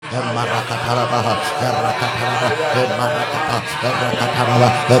Marakataraba, Rakataraba, Marakata, Rakataraba,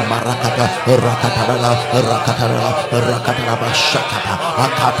 Marakata, Rakataraba, Rakataraba, Rakataraba, Shakata,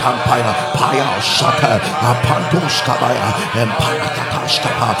 Akatampaya, Paya, Shata, Apantuskabaya,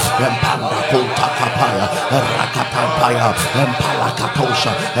 Emparakataskapa, Empandakuntakapaya, Rakatampaya,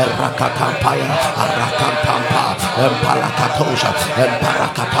 Empalakatosha, Rakatampaya, Rakatampa, Empalakatosha,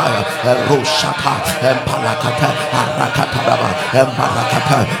 Emparakataya, Rushata, Empalakata, Rakataraba,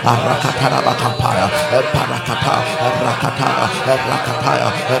 Emparakata, Rakataraba Kampaya, Emparakata, Rakataya, Rakataya,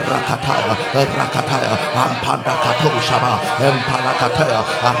 Rakataya, Rakataya, Ampandakatoshaba, Empalakataya,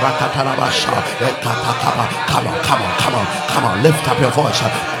 Rakatarabasha, Ekatakaba. Come on, come on, come on, come on, lift up your voice.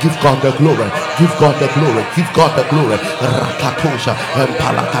 Give God the glory, give God the glory, give God the glory. Rakatosha,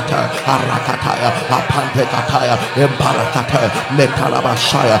 Empalakata, Arakataya, Apandekataya, Empalakata,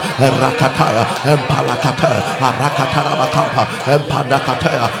 Netalabashaya, Rakataya, Empalakata, Arakatarabakapa,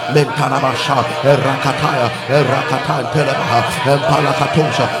 Empandakataya, Mentarabasha, Rakataya, Rakatan Telebaha,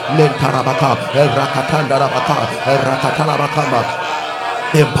 Empalakatosha, Mentarabaka, Rakatandarabaka, Rakatarabakama.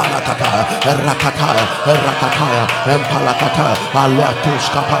 Empalakata, Rakataya, Rakataya, Empalakata,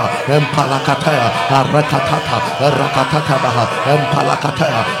 Alatuskapa, Empalakataya, Rakatata, Rakatatabaha,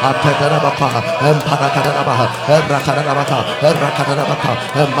 Empalakataya, Atedarabaka, Empalakatarabaha, Rakatarabaka, Rakatarabaka,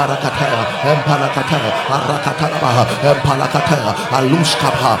 Embarakataya, Empalakataya, Rakatarabaha, Empalakataya,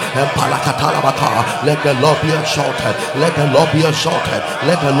 Aluskapa, Empalakatarabaka. Let the Lord be exalted, let the Lord be exalted,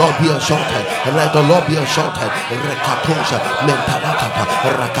 let the Lord be exalted, let the Lord be exalted. Rekatosha, Mentalakata.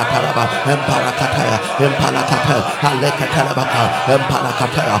 Rakataraba, Emparakataya, Empalakataya, Alekatarabaka,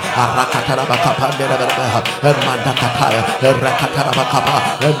 Empalakataya, Arakatarabaka, Panderabaha, Emandakataya,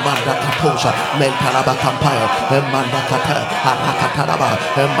 Rakatarabakapa, Emandakatosha, Mentarabakampaya, Emandakataya, Arakataraba,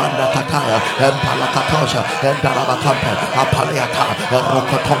 Emandakataya, Empalakatosha, Endarabakampa, Apaliata,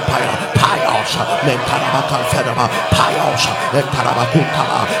 Rokotompaya, Payosha, Mentarabakamfedaba, Payosha,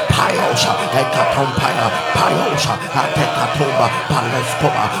 Entarabakuntaba, Payosha, Ekatompaya, Payosha, Atekatomba,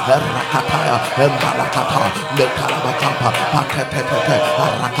 Palescoba, Rakataya, Embalakata, Metalabakapa, Patetete,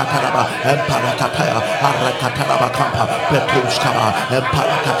 Rakataraba, Emparakataya, Rakatarabakapa, Petuskaba,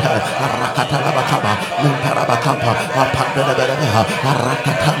 Empalakata, Rakatarabakaba, Mentarabakapa, Apanderebeha,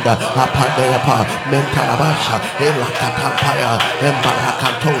 Rakatanda, Apandeapa, Mentarabasha, Elakatampaya,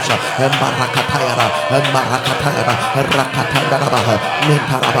 Embarakantosha, Embarakatayara, Embarakatayara, Rakatandarabaha,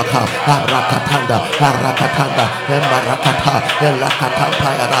 Mentarabaka, Arakatanda, Arakatanda, Embarakata,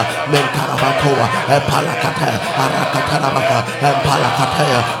 Elakatampayara, Mentarabakoa, Empalakata, Arakatarabaka,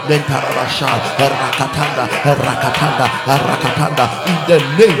 Empalakataya, Mentarabasha, Erakatanda, Erakatanda, Arakatanda, in the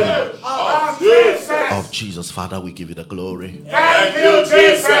name of Jesus. Father, we give you the glory. Thank you,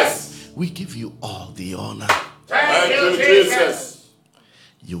 Jesus. We give you all the honor. Thank you, Jesus.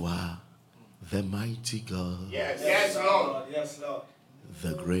 You are the mighty God. Yes, yes, Lord. Yes, Lord.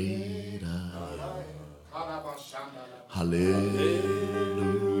 The great I am.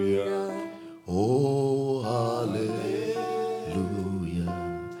 Hallelujah. Oh, hallelujah.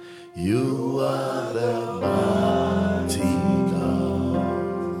 You are the mighty God.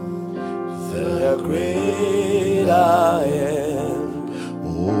 The great I am.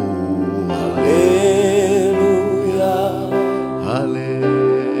 Oh, hallelujah.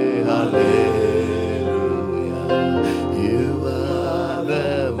 Hallelujah. You are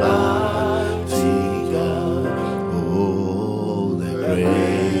the mighty God. Oh, the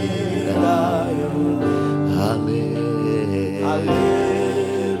great I am. Hallelujah.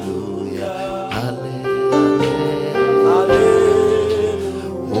 Hallelujah.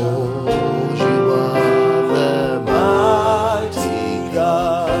 Oh, you are the mighty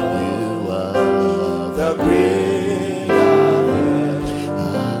God. You are the great I am.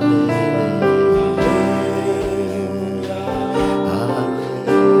 Hallelujah.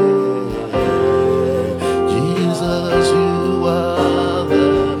 Jesus, you are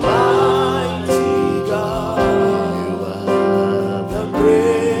the mighty God. You are the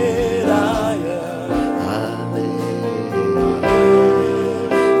great I am. Hallelujah.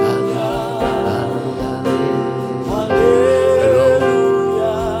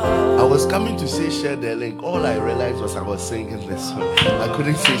 I was coming to say share the link. All I realized was I was singing this song. I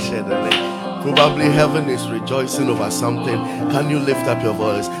couldn't say share the link. Probably heaven is rejoicing over something. Can you lift up your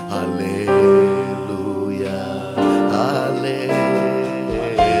voice? Hallelujah. Hallelujah.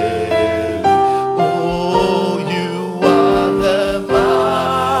 Oh, you are the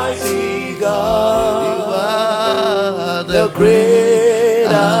mighty God. You are the great I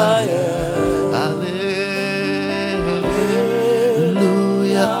am. Hallelujah.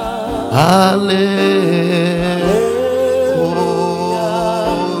 Hallelujah.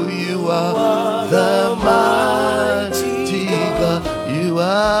 Oh,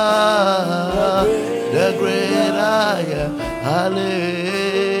 Oh.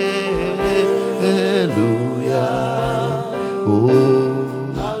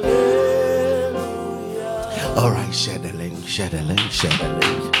 All right, share the link, share the link, share the link,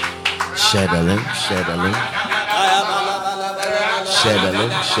 share the link, share the link, share the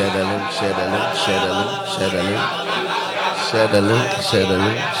link, share the link, share the link, share the link, share the link, share the link, share the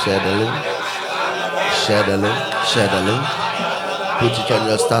link, share the link, share the link, share the link. Put it on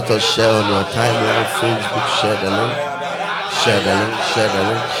your status, share on your timeline, Facebook, share the link, share the link, share the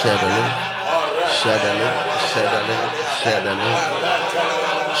link, share the link, share the link, share the link, share the link,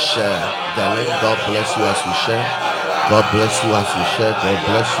 share the link. God bless you as you share. God bless you as you share. God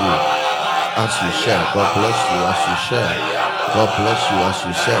bless you as you share. God bless you as you share. God bless you as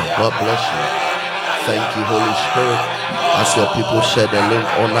you share. God bless you. Thank you, Holy Spirit. As your people share the link,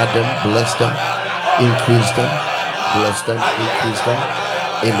 honor them, bless them, increase them, bless them, increase them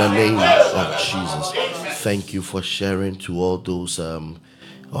in the name of Jesus. Thank you for sharing to all those on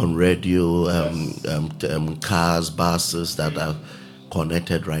radio, cars, buses that are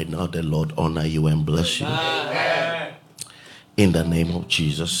connected right now. The Lord honor you and bless you in the name of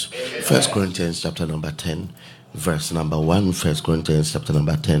Jesus. 1 Corinthians chapter number 10, verse number 1. 1 Corinthians chapter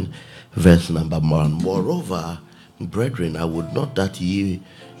number 10, verse number 1. Moreover, brethren, I would not that ye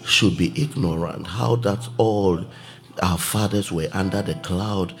should be ignorant how that all our fathers were under the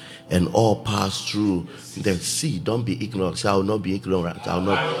cloud and all passed through the sea. Don't be ignorant. Say, I will not be ignorant. I will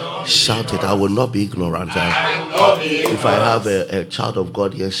not shout it. I will not be ignorant. If I have a child of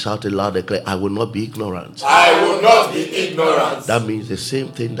God here, shout it loud and clear. I will not be ignorant. I will not be ignorant. That means the same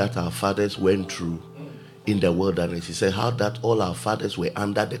thing that our fathers went through in the wilderness. He said, how that all our fathers were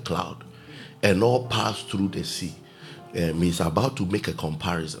under the cloud and all passed through the sea. He's about to make a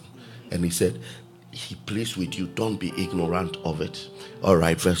comparison. And he said, he pleased with you, don't be ignorant of it. All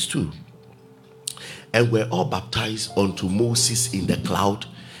right, verse 2. And we're all baptized unto Moses in the cloud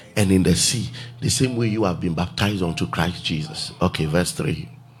and in the sea, the same way you have been baptized unto Christ Jesus. Okay, verse 3.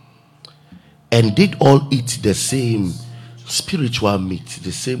 And did all eat the same spiritual meat,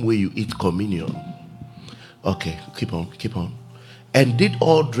 the same way you eat communion. Okay, keep on. And did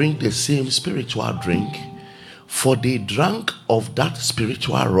all drink the same spiritual drink, for they drank of that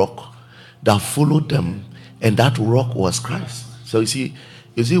spiritual rock that followed them, and that rock was Christ. So you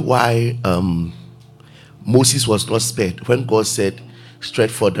see why Moses was not spared when God said, "Stretch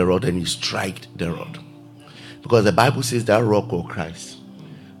forth the rod," and he struck the rod, because the Bible says that rock was Christ.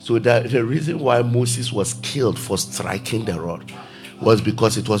 So the reason why Moses was killed for striking the rod was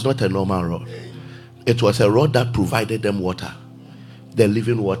because it was not a normal rod. It was a rod that provided them water, the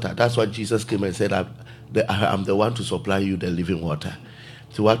living water. That's why Jesus came and said, I'm the one to supply you the living water.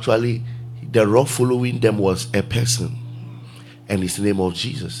 So actually, the rock following them was a person, and his name was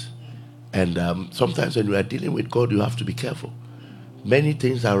Jesus. And sometimes when you are dealing with God, you have to be careful. Many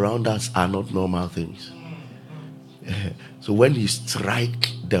things around us are not normal things. So when he struck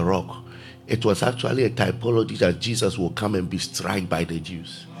the rock, it was actually a typology that Jesus will come and be struck by the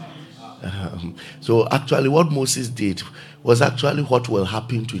Jews. So actually what Moses did was actually what will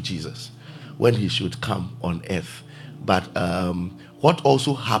happen to Jesus when he should come on earth. But what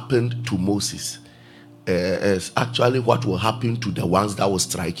also happened to Moses is actually what will happen to the ones that will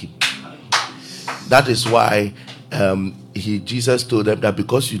strike him. That is why Jesus told them that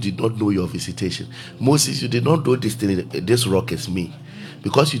because you did not know your visitation. Moses, you did not know this thing, this rock is me.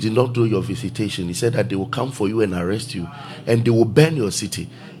 Because you did not know your visitation, he said that they will come for you and arrest you, and they will burn your city,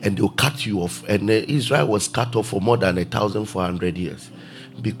 and they will cut you off. And Israel was cut off for more than 1,400 years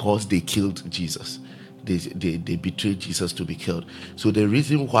because they killed Jesus. They betrayed Jesus to be killed. So the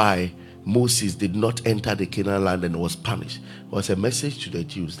reason why Moses did not enter the Canaan land and was punished was a message to the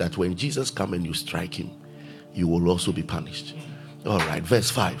Jews that when Jesus comes and you strike him, you will also be punished. All right,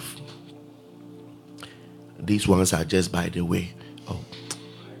 verse 5. These ones are just by the way.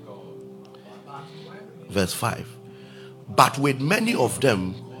 Verse 5. But with many of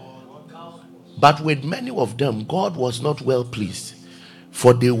them, God was not well pleased,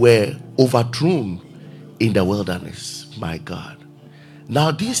 for they were overthrown in the wilderness. My God.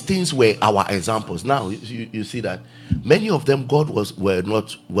 Now these things were our examples. Now you see that many of them were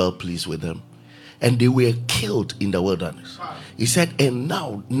not well pleased with them, and they were killed in the wilderness. He said, and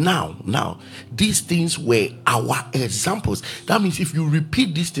now these things were our examples. That means if you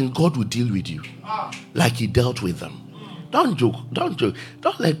repeat these things, God will deal with you like he dealt with them. Don't joke. Don't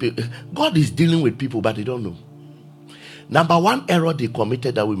let people. God is dealing with people, but they don't know. Number one error they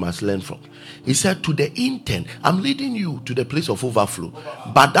committed that we must learn from. He said, to the intent, I'm leading you to the place of overflow.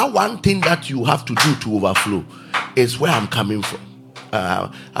 But that one thing that you have to do to overflow is where I'm coming from.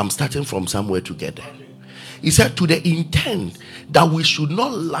 I'm starting from somewhere to get there. He said, to the intent that we should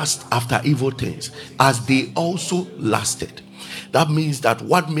not lust after evil things, as they also lasted. That means that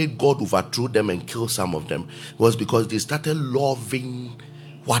what made God overthrow them and kill some of them was because they started loving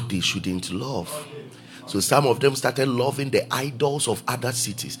what they shouldn't love. So some of them started loving the idols of other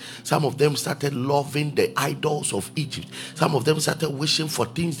cities. Some of them started loving the idols of Egypt. Some of them started wishing for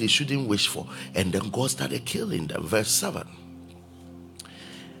things they shouldn't wish for. And then God started killing them. Verse 7.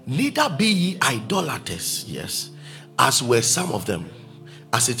 Neither be ye idolaters, yes, as were some of them.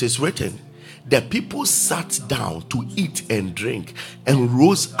 As it is written, the people sat down to eat and drink and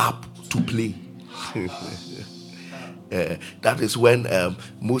rose up to play. That is when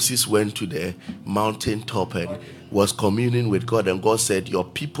Moses went to the mountain top and was communing with God, and God said, your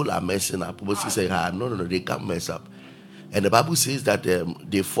people are messing up. Moses said, no, they can't mess up. And the Bible says that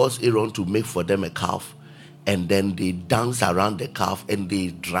they forced Aaron to make for them a calf, and then they danced around the calf and they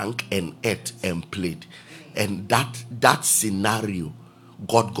drank and ate and played. And that scenario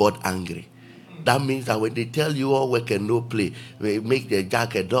got God angry. That means that when they tell you all work and no play, they make the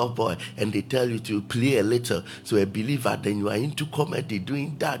jack a dog boy, and they tell you to play a little. So a believer, then you are into comedy,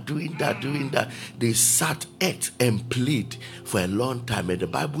 doing that. They sat, ate, and played for a long time. And the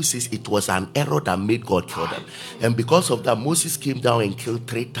Bible says it was an error that made God kill them. And because of that, Moses came down and killed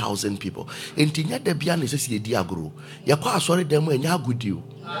 3,000 people.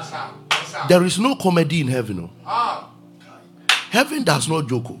 There is no comedy in heaven. No. Heaven does not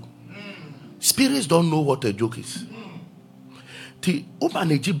joke. Spirits don't know what a joke is. Ti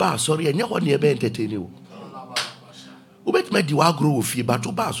umanage ba sorry enya ho ne ebe entertain you. Ubetime di wa grow ofie but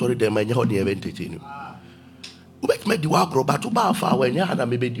ba sorry dem enya ho ne ebe entertain you. Ubetime di wa grow but ba fa wa enya na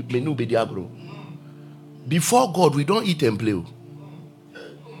me no be di agro. Before God we don't eat and play.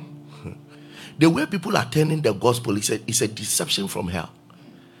 The way people are turning the gospel is a deception from hell.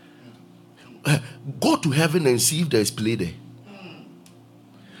 Go to heaven and see if there is play there.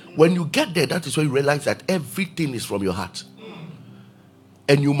 When you get there, that is when you realize that everything is from your heart.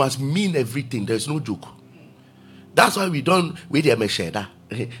 And you must mean everything. There's no joke. That's why we don't wait there me share that.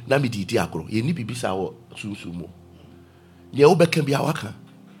 Na me di agro. Ye ni bibi sa wo sunsumo. Ye obeka bi awaka.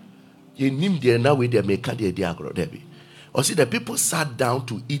 Ye nim there na wait there me ka there di agro there be. Or see the people sat down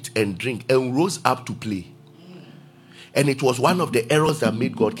to eat and drink and rose up to play. And it was one of the errors that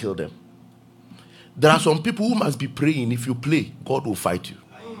made God kill them. There are some people who must be praying. If you play, God will fight you.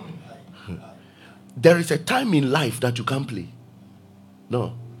 There is a time in life that you can't play.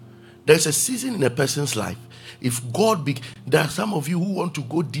 No. There's a season in a person's life. If God there are some of you who want to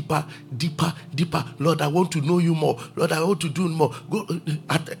go deeper. Lord, I want to know you more. Lord, I want to do more. Go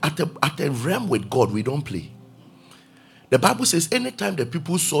at a realm with God, we don't play. The Bible says anytime the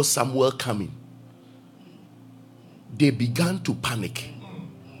people saw Samuel coming, they began to panic.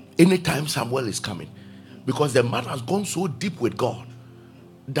 Anytime Samuel is coming. Because the man has gone so deep with God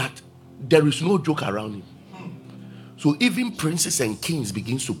that there is no joke around him. So even princes and kings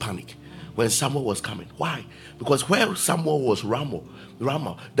begins to panic when Samuel was coming. Why? Because where Samuel was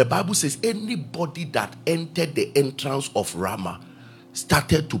Ramah, the Bible says anybody that entered the entrance of Ramah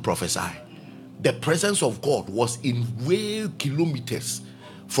started to prophesy. The presence of God was in way kilometers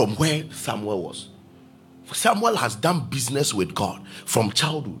from where Samuel was. Samuel has done business with God from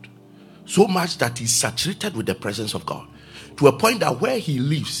childhood, so much that he's saturated with the presence of God, to a point that where he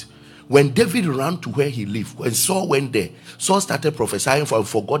lives, when David ran to where he lived, when Saul went there, Saul started prophesying and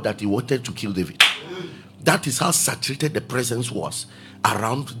forgot that he wanted to kill David. That is how saturated the presence was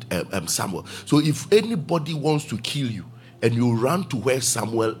around Samuel. So if anybody wants to kill you and you run to where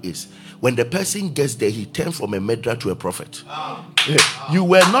Samuel is, when the person gets there, he turns from a murderer to a prophet. You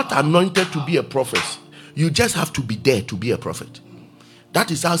were not anointed to be a prophet. You just have to be there to be a prophet. That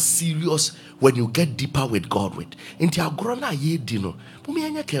is how serious when you get deeper with God with. Inti agrona ye dino. Mumi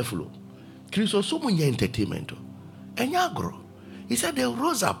enya careful. Kristo so munya entertainment. Enya agro. He said they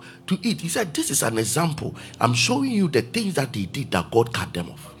rose up to eat. He said this is an example. I'm showing you the things that they did that God cut them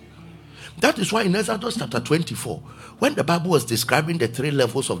off. That is why in Exodus chapter 24, when the Bible was describing the 3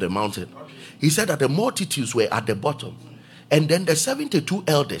 levels of the mountain, he said that the multitudes were at the bottom. And then the 72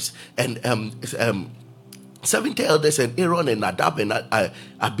 elders and 70 elders and Aaron and Nadab and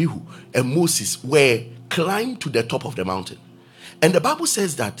Abihu and Moses were climbed to the top of the mountain. And the Bible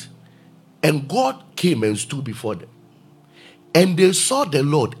says that, and God came and stood before them. And they saw the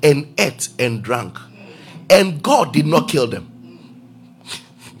Lord and ate and drank. And God did not kill them.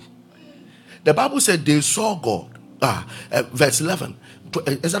 The Bible said they saw God. Verse 11.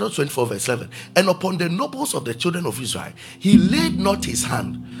 Exodus 24 verse 11. And upon the nobles of the children of Israel, he laid not his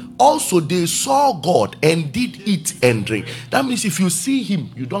hand. Also they saw God and did eat and drink. That means if you see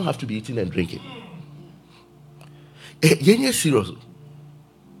him, you don't have to be eating and drinking. Yenye serious.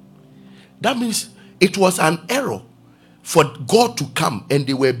 That means it was an error for God to come and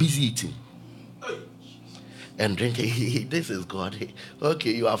they were busy eating and drinking. This is God.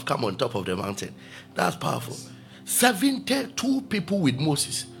 Okay, you have come on top of the mountain. That's powerful. 72 people with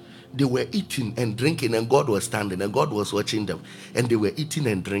Moses. They were eating and drinking, and God was standing, and God was watching them, and they were eating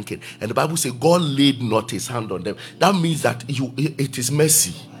and drinking. And the Bible says God laid not his hand on them. That means that it is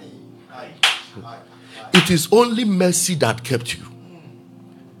mercy. It is only mercy that kept you.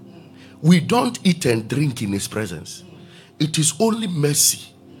 We don't eat and drink in his presence. It is only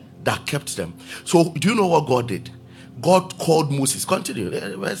mercy that kept them. So do you know what God did? God called Moses. Continue.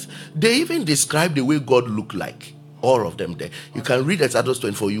 They even describe the way God looked like. All of them there. You can read Exodus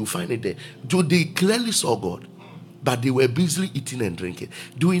 24. You find it there. They clearly saw God, but they were busily eating and drinking,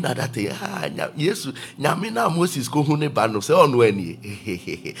 doing other things. Yes, Namina Moses go hune bano say on when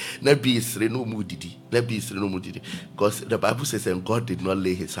Nebi Isre no mudidi. Nebi Isre no mudidi. Because the Bible says and God did not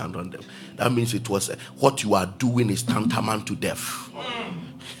lay his hand on them. That means it was what you are doing is tantamount to death.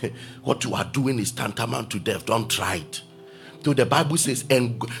 What you are doing is tantamount to death. Don't try it. So the Bible says,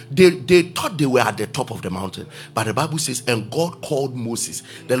 and they thought they were at the top of the mountain. But the Bible says, and God called Moses.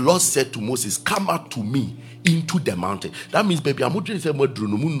 The Lord said to Moses, come out to me into the mountain. That means, baby, there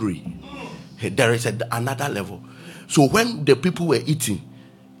is another level. So when the people were eating,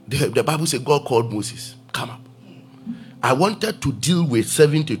 the Bible says God called Moses, come up. I wanted to deal with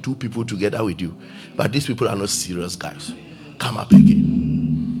 72 people together with you. But these people are not serious guys. Come up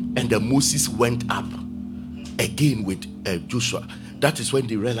again. And then Moses went up again with Joshua. That is when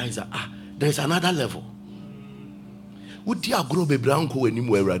they realized that there's another level. First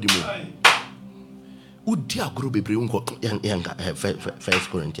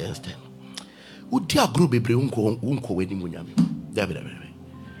Corinthians 10.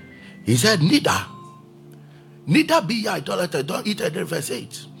 He said, neither be ye idolater. Don't eat it. Verse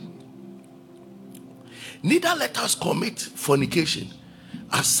 8. Neither let us commit fornication,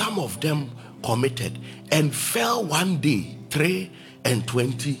 as some of them committed, and fell one day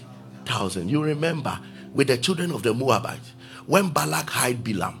 23,000. You remember with the children of the Moabites, when Balak hired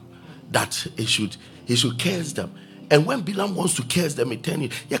Balaam that he should curse them. And when Balaam wants to curse them, he tells you,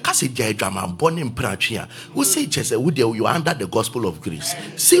 you can't say drama, born in Prachia. Who say you are under the gospel of grace.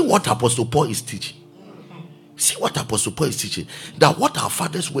 See what Apostle Paul is teaching. See what Apostle Paul is teaching. That what our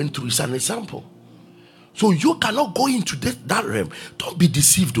fathers went through is an example. So you cannot go into that realm. Don't be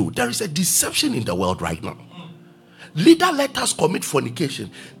deceived though. There is a deception in the world right now. Leader let us commit fornication.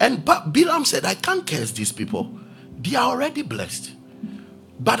 And Balaam said, I can't curse these people. They are already blessed.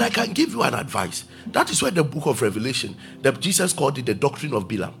 But I can give you an advice. That is why the book of Revelation, that Jesus called it the doctrine of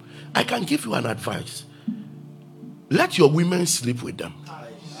Balaam. I can give you an advice. Let your women sleep with them.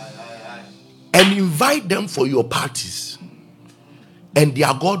 And invite them for your parties. And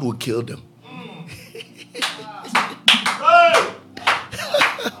their God will kill them.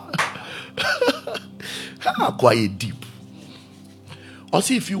 Quite deep. Or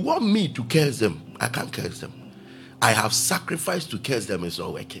see, if you want me to curse them, I can't curse them. I have sacrificed to curse them, it's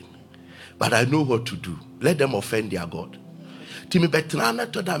not working. But I know what to do. Let them offend their God. Timi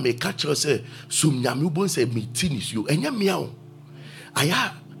betrana to that may catch us say, Sum Yamubon say, me tinis you, and yamiao.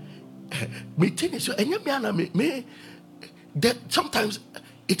 Aya, me tinis you, and yamiana me. Sometimes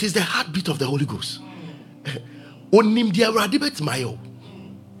it is the heartbeat of the Holy Ghost. Onim dia radibet mayo.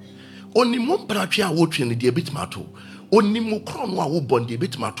 Onimum prachia wotwe de bit mato. Onim kron wa wo bon de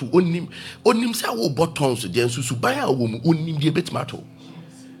bit mato. Onim say wo buttons de nsusu ban a wo mu onim de bit mato.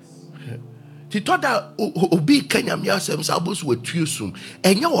 Ti toda obi kanyam ya sem sa bosu watu sum.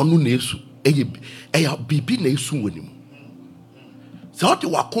 Enya onu na esu. Eya bibi na esu wonim. Sa oti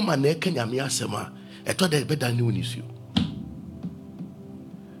wakoma na kanyam ya sem a etoda e beda ni onisuo.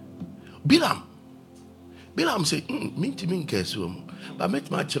 Balaam say, minti min kesuum. But met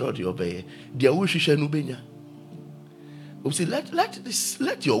my child your bay. Dear Wushisha Nubenya. See,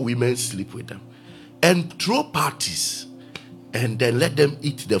 let your women sleep with them. And throw parties. And then let them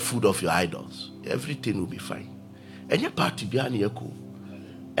eat the food of your idols. Everything will be fine. And your party be an echo.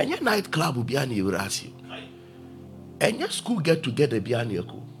 And your nightclub will be an Eurasio. And your school get together be an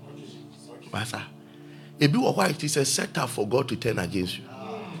echo. Master. If you are white, it's a setup for God to turn against you.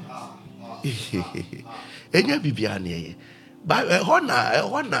 Enya bibiane ba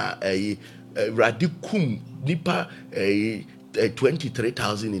hona radikum nipa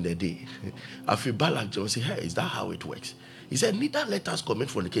 23,000 in a day. Afi Balak John say, hey, is that how it works? He said, neither let us commit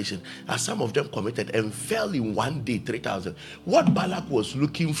fornication, as some of them committed and fell in one day 3,000. What Balak was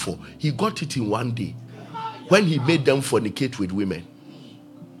looking for, he got it in one day when he made them fornicate with women.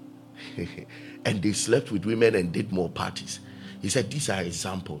 and they slept with women and did more parties. He said, these are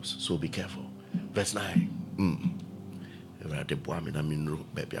examples, so be careful. Verse 9.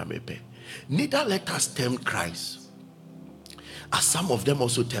 Neither let us tempt Christ, as some of them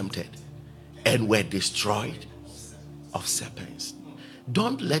also tempted and were destroyed of serpents.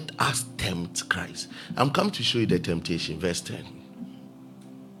 Don't let us tempt Christ. I'm come to show you the temptation. Verse 10.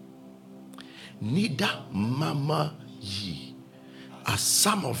 Neither murmur ye, as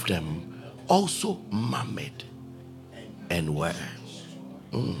some of them also murmured and were.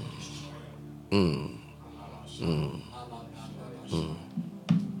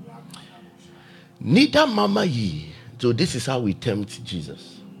 Neither murmur ye. So this is how we tempt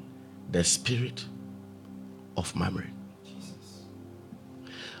Jesus. The spirit of murmuring.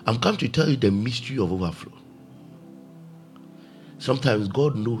 I'm come to tell you the mystery of overflow. Sometimes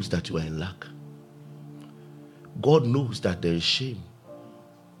God knows that you are in lack. God knows that there is shame.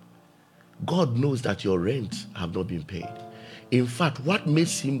 God knows that your rent have not been paid. In fact, what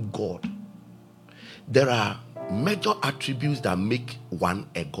makes him God? There are major attributes that make one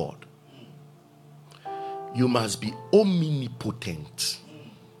a God. You must be omnipotent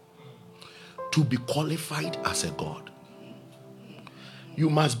to be qualified as a God. You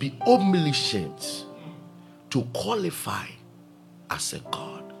must be omniscient to qualify as a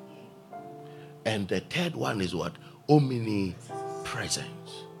God. And the third one is what? Omnipresent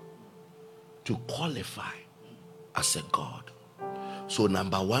to qualify as a God. So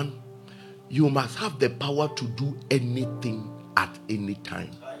number one, you must have the power to do anything at any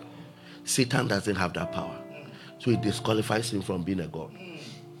time. Satan doesn't have that power. So it disqualifies him from being a God.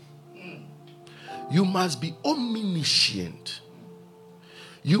 You must be omniscient.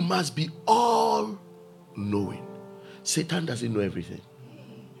 You must be all knowing. Satan doesn't know everything.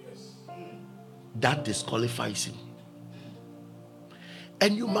 That disqualifies him.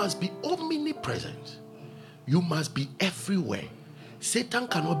 And you must be omnipresent. You must be everywhere. Satan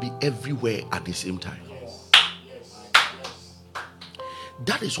cannot be everywhere at the same time.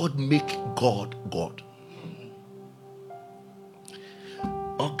 That is what makes God God.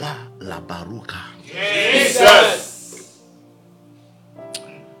 Oga Labaruka. Jesus.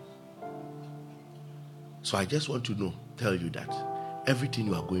 So I just want to tell you that everything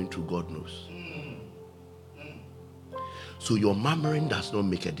you are going through, God knows. So your murmuring does not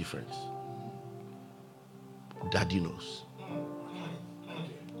make a difference. Daddy knows.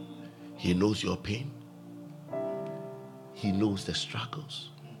 He knows your pain. He knows the struggles.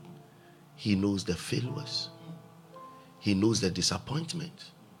 He knows the failures. He knows the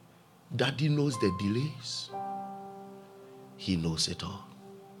disappointment. Daddy knows the delays. He knows it all.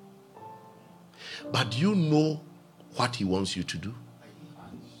 But you know what he wants you to do.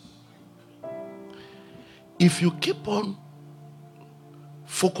 If you keep on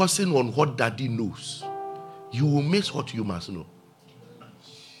focusing on what Daddy knows, you will miss what you must know.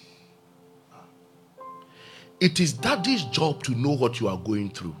 It is Daddy's job to know what you are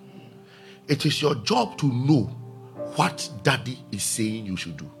going through. It is your job to know what Daddy is saying you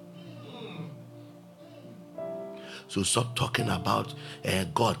should do. So stop talking about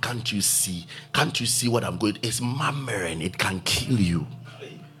God, can't you see? Can't you see what I'm going through? It's murmuring. It can kill you.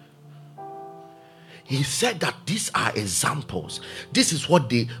 He said that these are examples. This is what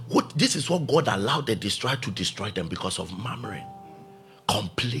God allowed the destroyer to destroy them because of murmuring,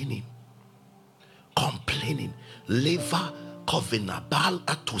 complaining. Leva covenabal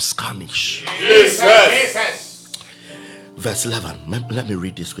atuskanish. Jesus. Verse 11. Let me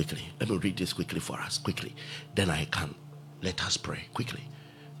read this quickly. Let me read this quickly for us. Quickly. Then I can let us pray. Quickly.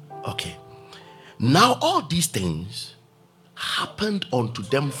 Okay. Now all these things happened unto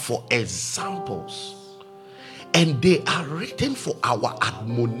them for examples, and they are written for our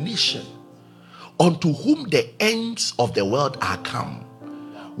admonition, unto whom the ends of the world are come.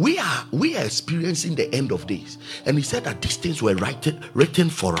 We are experiencing the end of days. And he said that these things were written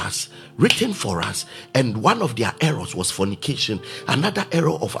for us. And one of their errors was fornication. Another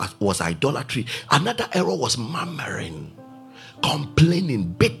error was idolatry. Another error was murmuring,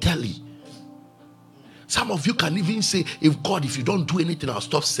 complaining bitterly. Some of you can even say, if you don't do anything, I'll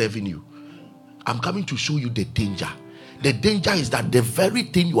stop serving you. I'm coming to show you the danger. The danger is that the very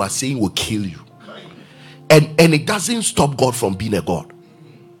thing you are saying will kill you. And it doesn't stop God from being a God.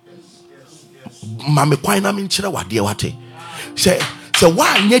 Mame kwaina minchira wade wate. Se wa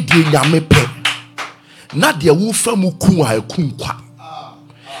anye die nyame pe. Na de wo fa mu ku a kunkwa.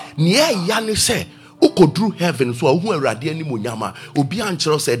 Ne ya ne se ukodru heaven so hu awurade ani monyama obi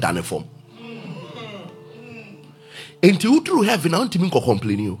anchiro se dane fom. Enti udru heaven na ntimi nko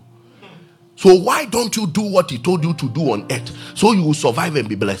complain you. So why don't you do what he told you to do on earth so you will survive and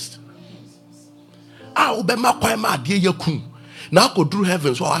be blessed? obema kwa ma ade yakun. Na go through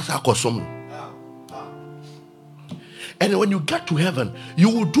heaven so asa kosom. And when you get to heaven, you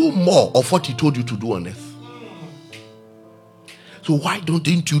will do more of what he told you to do on earth. So why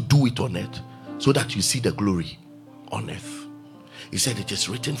didn't you do it on earth? So that you see the glory on earth. He said it is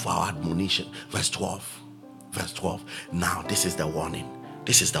written for our admonition. Verse 12. Verse 12. Now this is the warning.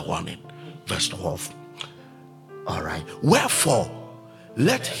 This is the warning. Verse 12. All right. Wherefore,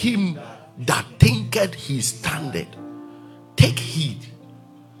 let him that thinketh he standeth take heed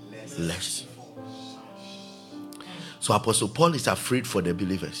lest. So Apostle Paul is afraid for the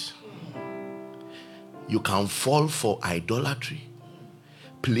believers. You can fall for idolatry,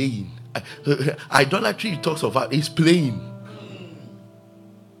 playing. Idolatry he talks about is playing.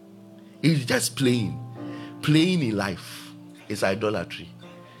 It's just playing. Playing in life is idolatry.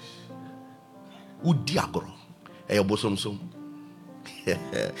 Udiagoro. Eyobosomsom.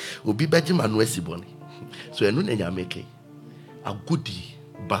 Obi beji manuesi boni. So enu nenya meke. Agudi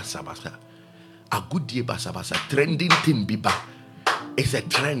basa basa. Agudi basa basa. Trending thing biba. It's a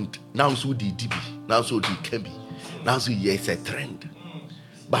trend. Now so the DB. Now so the Kembi. Now so it's a trend.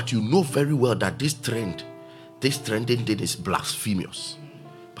 But you know very well that this trending thing is blasphemous.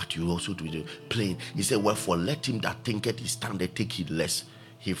 But you also do it plain. He said, wherefore let him that thinketh he standeth take heed lest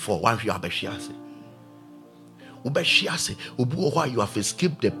he fall. Why you have beshiase? You have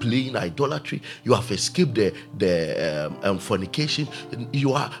escaped the playing idolatry. You have escaped the fornication.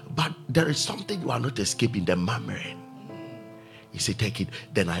 But there is something you are not escaping, the murmuring. He said, take it.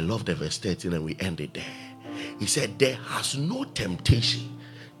 Then I love the verse 13 and we end it there. He said, there has no temptation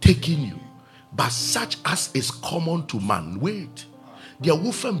taking you, but such as is common to man. Wait. There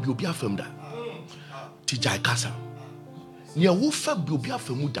will be a femda. Tijai Kasa. There will be a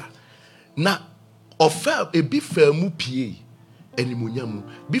femuda. Na offer a bifemu pie. Enimunyamu.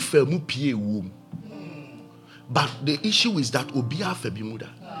 Bifemu pie womb. But the issue is that Obia Febimuda.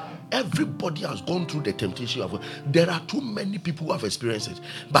 Everybody has gone through the temptation of. There are too many people who have experienced it,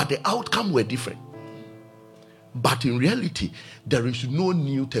 but the outcome were different. But in reality, there is no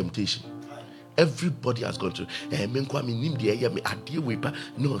new temptation. Everybody has gone through it.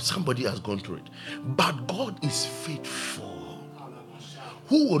 No, somebody has gone through it. But God is faithful,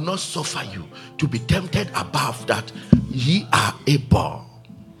 who will not suffer you to be tempted above that ye are able.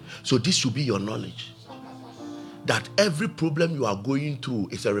 So this should be your knowledge, that every problem you are going through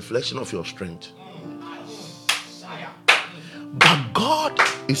is a reflection of your strength. But God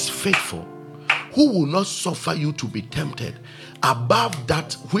is faithful, who will not suffer you to be tempted above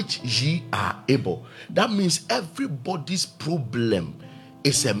that which ye are able. That means everybody's problem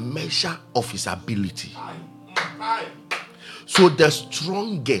is a measure of his ability. So the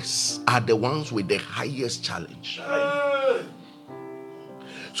strongest are the ones with the highest challenge.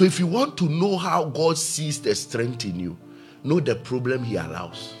 So if you want to know how God sees the strength in you, know the problem he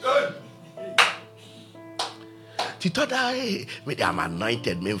allows. Titoda me am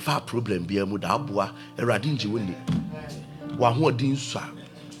anointed, me fa problem bi amu da aboa Erade nji woni. Wa ho odin swa.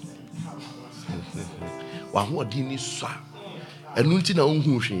 Wa ho odin ni swa. Enu nti na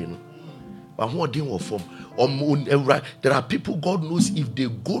unhu hwe no. Wa ho odin wo form. There are people God knows if they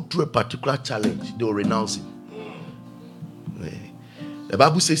go through a particular challenge, they will renounce it. The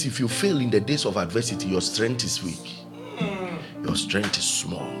Bible says if you fail in the days of adversity, your strength is weak. Your strength is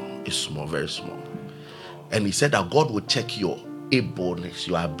small. It's small, very small. And he said that God will check your ableness,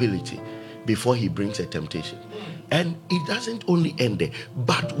 your ability, before he brings a temptation. And it doesn't only end there,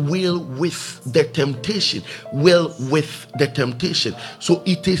 but will with the temptation. Will with the temptation. So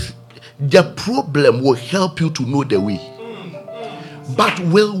it is, the problem will help you to know the way. But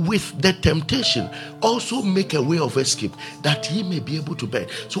will with the temptation also make a way of escape that he may be able to bear.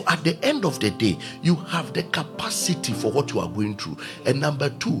 So at the end of the day, you have the capacity for what you are going through. And number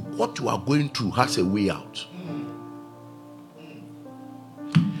two, what you are going through has a way out.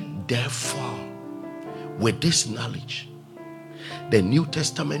 Therefore, with this knowledge, the New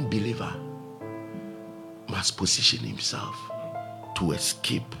Testament believer must position himself to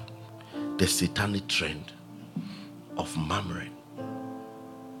escape the satanic trend of murmuring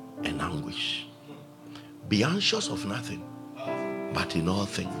and anguish. Be anxious of nothing, but in all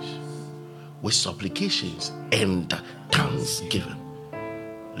things, with supplications and thanksgiving,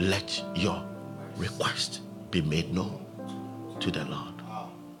 let your request be made known to the Lord.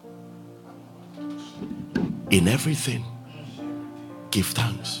 In everything, give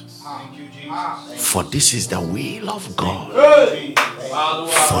thanks, for this is the will of God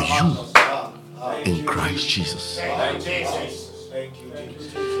for you in Christ Jesus.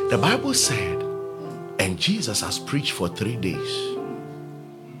 The Bible said, and Jesus has preached for 3 days.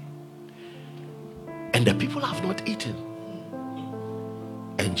 And And the people have not eaten.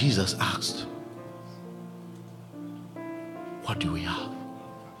 And Jesus asked, what do we have?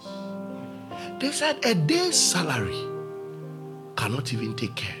 They said a day's salary cannot even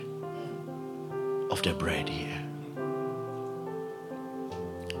take care of the bread here.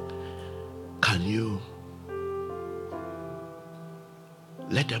 Can you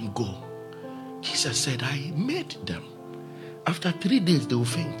let them go? Jesus said, I made them. After 3 days, they will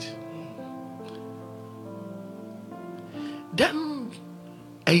faint. Then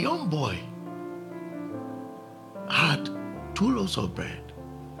a young boy had 2 loaves of bread,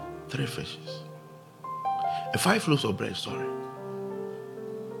 3 fishes. 5 loaves of bread, sorry.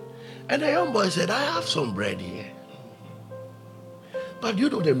 And the young boy said, I have some bread here. But you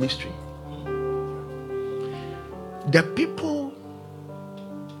know the mystery. The people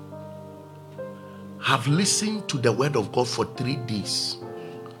have listened to the word of God for 3 days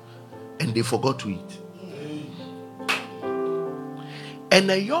and they forgot to eat. And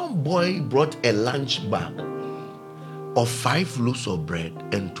a young boy brought a lunch bag of 5 loaves of bread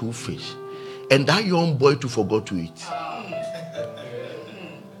and 2 fish. And that young boy too forgot to eat.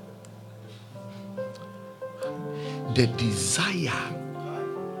 The desire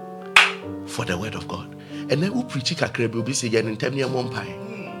for the word of God. And then we preach kakre will be saying in terms of pie.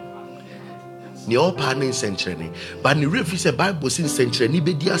 Ni all pan in century, but the refi say Bible sin century ni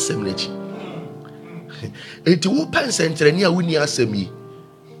be dia assembly. It will pen century ni awuni assembly.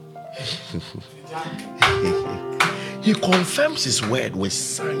 He confirms his word with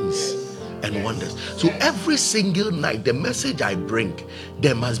signs and wonders. So every single night, the message I bring,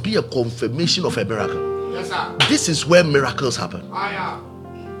 there must be a confirmation of a miracle. Yes, sir. This is where miracles happen.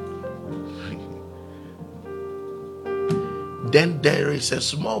 Then there is a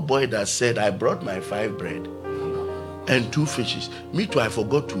small boy that said, I brought my 5 bread and 2 fishes. Me too, I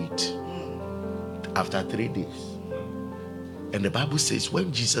forgot to eat after 3 days. And the Bible says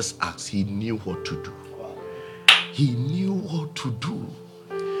when Jesus asked, he knew what to do. He knew what to do.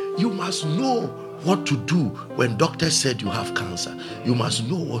 You must know what to do when doctors said you have cancer. You must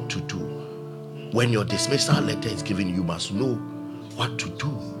know what to do. When your dismissal letter is given, you must know what to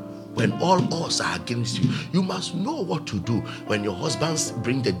do. When all odds are against you, you must know what to do. When your husband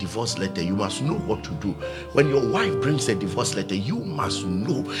brings the divorce letter, you must know what to do. When your wife brings the divorce letter, you must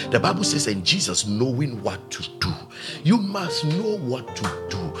know. The Bible says, and Jesus knowing what to do. You must know what to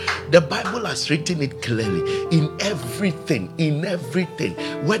do. The Bible has written it clearly. In everything,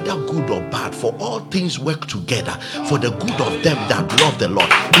 whether good or bad, for all things work together for the good of them that love the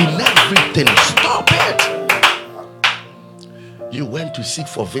Lord. In everything, stop it. You went to seek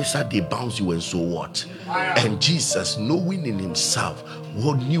for visa, they bounce you, and so what? And Jesus, knowing in himself,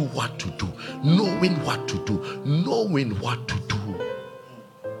 knew what to do. Knowing what to do.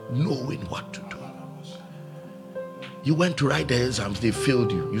 You went to write the exams, they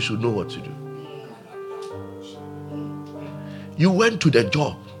failed you. You should know what to do. You went to the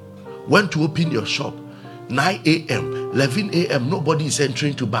job, went to open your shop. 9 a.m., 11 a.m., nobody is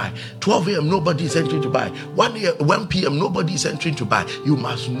entering to buy. 12 a.m., nobody is entering to buy. 1 p.m., nobody is entering to buy. You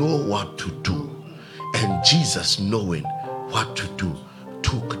must know what to do. And Jesus, knowing what to do,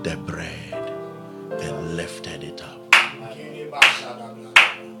 took the bread and lifted it up.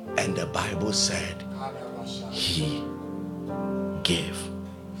 And the Bible said, he gave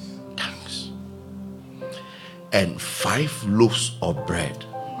thanks. And 5 loaves of bread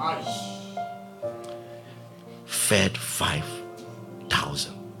fed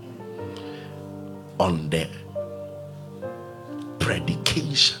 5,000 on the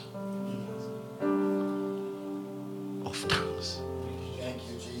predication of tongues. Thank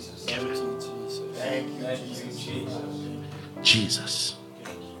you, Jesus. Thank you, Jesus. Jesus,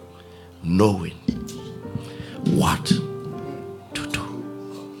 knowing what to do.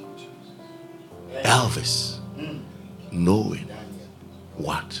 Elvis, knowing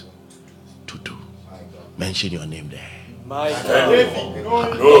what to do. Mention your name there. Knowing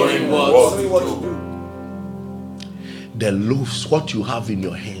what to do. The loaves, what you have in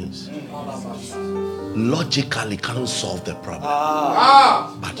your hands, logically can't solve the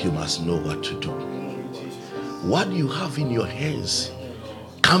problem. But you must know what to do. What you have in your hands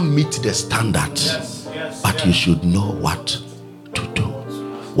can't meet the standard. But you should know what to do.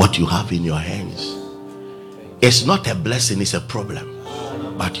 What you have in your hands, it's not a blessing, it's a problem.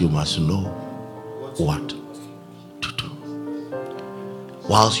 But you must know what to do.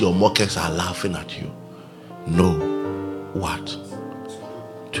 Whilst your mockers are laughing at you, know what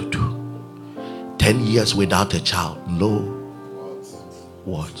to do. 10 years without a child, know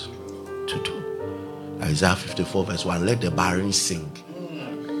what to do. Isaiah 54 verse 1, let the barren sing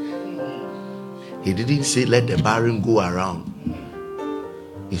He didn't say let the barren go around.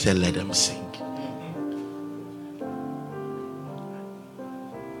 He said let them sing.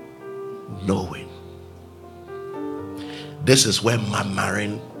 Knowing. This is where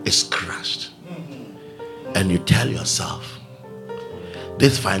murmuring is crushed. And you tell yourself,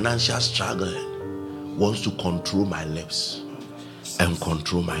 this financial struggle wants to control my lips and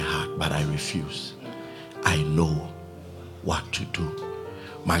control my heart, but I refuse. I know what to do.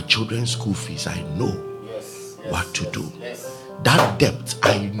 My children's school fees, I know what to do. That debt,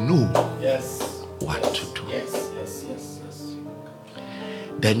 I know what to do.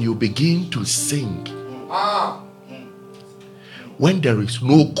 Then you begin to sing when there is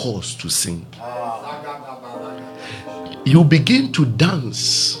no cause to sing. You begin to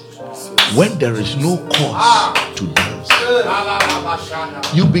dance when there is no cause to dance.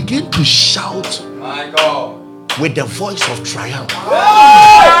 You begin to shout with the voice of triumph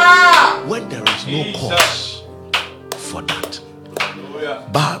when there is no cause for that.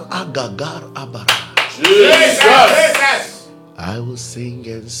 Bar agagar abara. Jesus. I will sing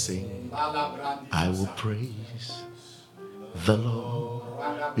and sing. I will praise the Lord.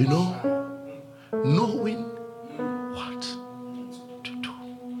 You know, knowing what to do.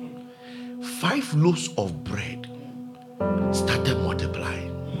 5 loaves of bread started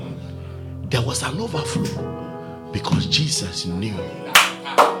multiplying. There was an overflow because Jesus knew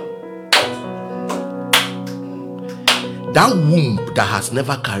that womb that has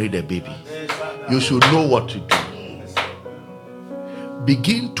never carried a baby. You should know what to do.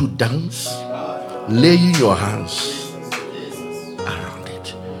 Begin to dance, laying your hands around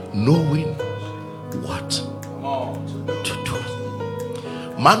it, knowing what to do.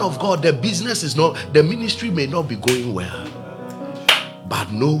 Man of God, the business is not, the ministry may not be going well,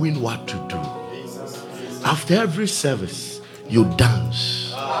 but knowing what to do. After every service, you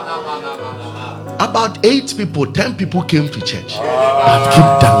dance. About 8 people, 10 people came to church, but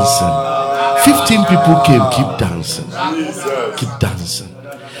keep dancing. 15 people came, keep dancing. Keep dancing.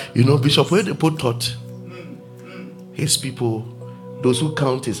 You know, Bishop Oyedepo taught his people, those who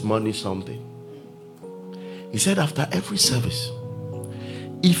count his money, something. He said after every service,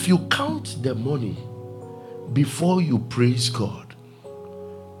 if you count the money before you praise God,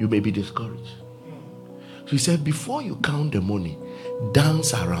 you may be discouraged. So he said, before you count the money,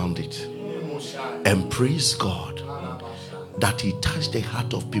 dance around it and praise God that he touched the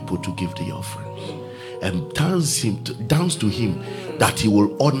heart of people to give the offerings, and dance to him that he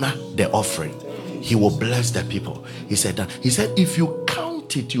will honor the offering. He will bless the people. He said if you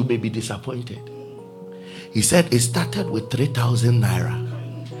count it, you may be disappointed. He said it started with 3,000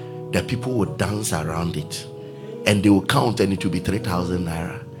 naira. The people would dance around it and they will count and it will be 3,000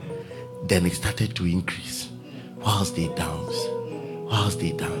 naira. Then it started to increase. Whilst they dance,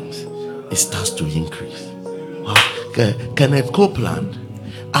 it starts to increase. Kenneth Copeland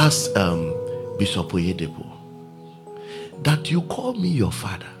asked Bishop Oyedepo that you call me your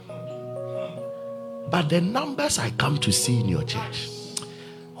father, but the numbers I come to see in your church,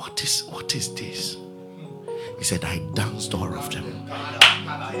 what is this? He said, I danced all of them.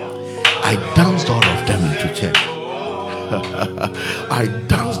 I danced all of them into church. I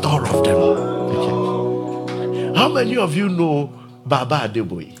danced all of them into church. How many of you know Baba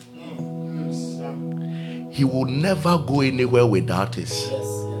Adeboye? He will never go anywhere without his,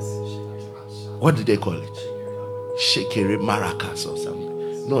 what do they call it? Shekere maracas or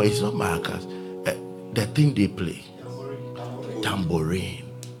something. No, it's not maracas. The thing they play, tambourine.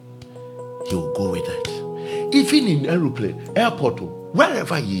 He will go with it. Even in aeroplane, airport,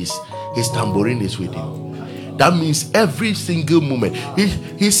 wherever he is, his tambourine is with him. That means every single moment.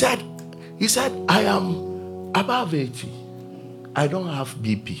 He said, I am above 80. I don't have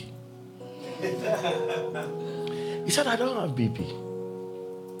BP. He said, I don't have BP.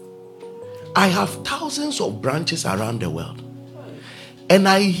 I have thousands of branches around the world. And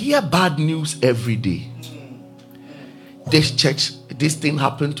I hear bad news every day. This church, this thing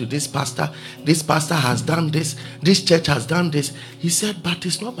happened to this pastor has done this church has done this. He said, but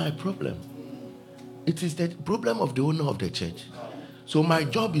it's not my problem. It is the problem of the owner of the church. So my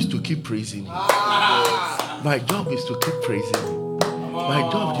job is to keep praising him. My job is to keep praising him. My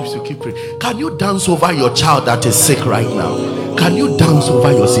job is to keep praising. Can you dance over your child that is sick right now? Can you dance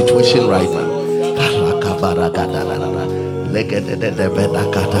over your situation right now?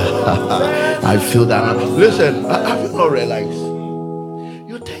 I feel that. Listen, have you not realized?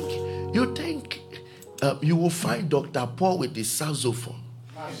 You think you will find Dr. Paul with the saxophone,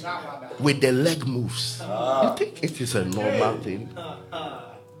 with the leg moves. You think it is a normal thing?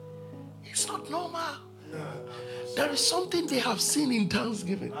 It's not normal. There is something they have seen in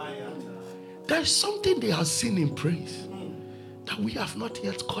Thanksgiving. There is something they have seen in praise that we have not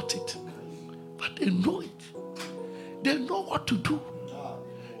yet caught it. But they know it. They know what to do.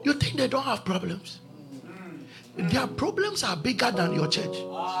 You think they don't have problems? Their problems are bigger than your church.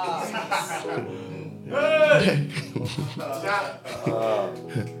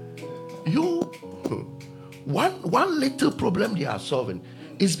 One little problem they are solving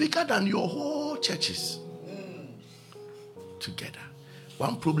is bigger than your whole churches together.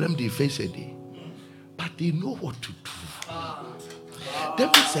 One problem they face a day, but they know what to do.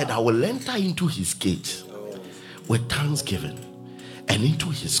 David said, I will enter into his gates with thanksgiving and into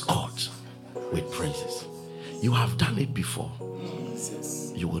his court with praises. You have done it before.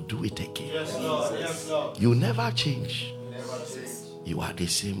 You will do it again. Yes, Lord. Yes, Lord. You never change. You are the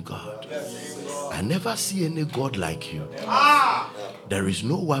same God. I never see any God like you. There is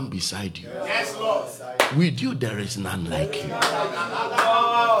no one beside you. Yes, Lord. With you, there is none like you.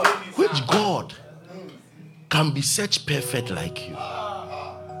 Which God can be such perfect like you?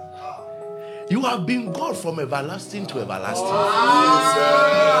 You have been God from everlasting to everlasting.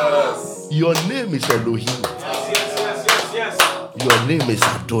 Your name is Elohim. Yes. Your name is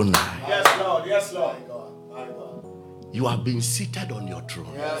Adonai. Yes, Lord. Yes, Lord. You have been seated on your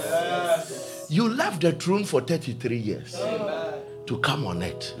throne. Yes. You left the throne for 33 years to come on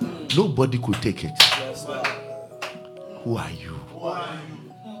it. Nobody could take it. Yes, Lord. Who are you?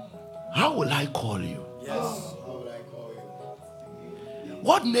 How will I call you? Yes. How would I call you?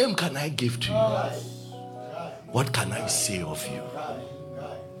 What name can I give to you? What can I say of you?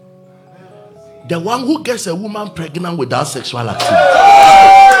 The one who gets a woman pregnant without sexual activity.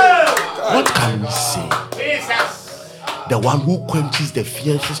 What can we say? Jesus. The one who quenches the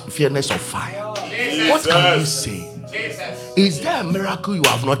fierceness of fire. What can we say? Jesus. Is there a miracle you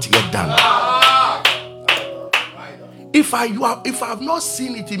have not yet done? If I have not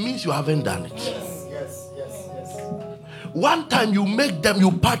seen it, it means you haven't done it. Yes. One time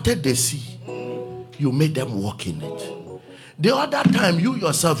you parted the sea. You made them walk in it. The other time you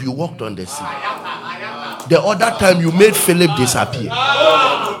yourself, you walked on the sea. The other time you made Philip disappear.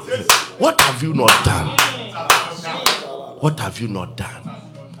 What have you not done? What have you not done?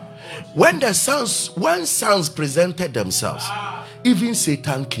 When sons presented themselves, even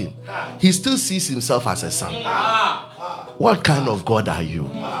Satan came. He still sees himself as a son. What kind of God are you?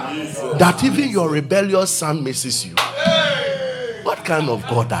 That even your rebellious son misses you. What kind of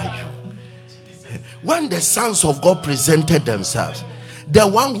God are you? When the sons of God presented themselves, the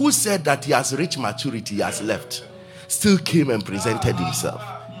one who said that he has reached maturity, he has left, still came and presented himself.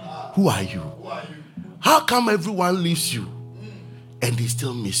 Who are you? How come everyone leaves you and they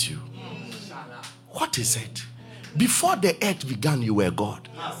still miss you? What is it? Before the earth began, you were God.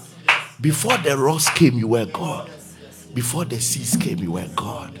 Before the rocks came, you were God. Before the seas came, you were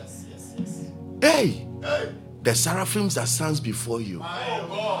God. Hey, the seraphims that stands before you,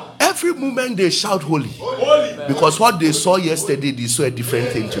 every moment they shout holy, because what they saw yesterday, they saw a different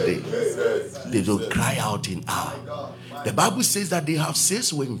thing today. They don't cry out in awe. The Bible says that they have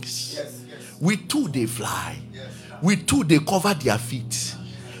 6 wings. With 2 they fly. With 2 they cover their feet.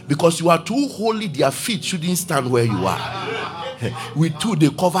 Because you are too holy, their feet shouldn't stand where you are. With 2 they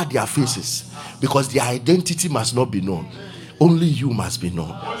cover their faces. Because their identity must not be known. Only you must be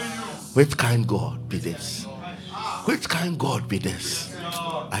known. Which kind God be this? Which kind God be this?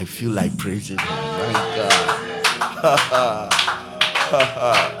 I feel like praising him. My God.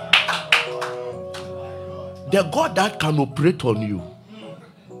 The God that can operate on you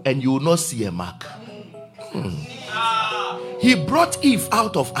and you will not see a mark. He brought Eve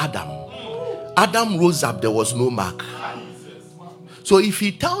out of Adam. Adam rose up, there was no mark. So if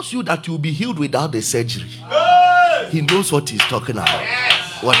he tells you that you'll be healed without the surgery, he knows what he's talking about.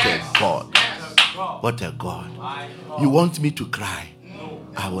 What a God. What a God. You want me to cry?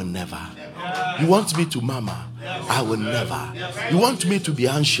 I will never. You want me to murmur? I will never. You want me to be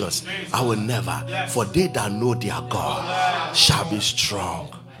anxious? I will never. For they that know their God shall be strong,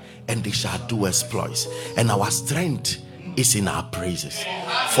 and they shall do exploits. And our strength is in our praises.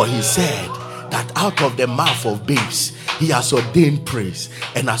 For he said that out of the mouth of babes he has ordained praise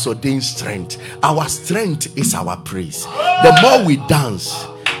and has ordained strength. Our strength is our praise. The more we dance,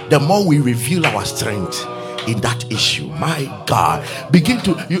 the more we reveal our strength in that issue. My God, begin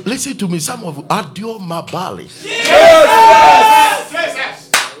to listen to me. Some of Adio Mabali.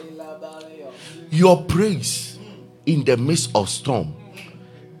 Your praise in the midst of storm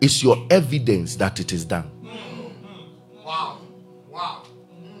is your evidence that it is done. Wow.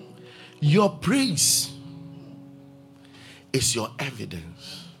 Your praise is your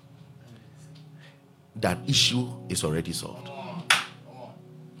evidence that issue is already solved.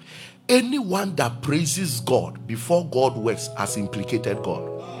 anyone that praises God before God works has implicated God.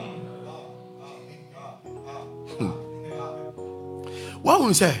 What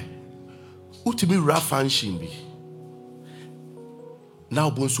we say? Utimi rafanshin bi. Now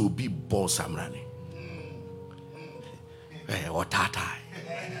bonso will be boss amrani. Otatai.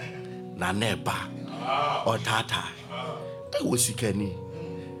 Na neba. Otatai. Ewosikeni.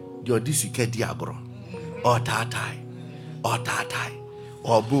 Your disike diagro. Otatai. Otatai.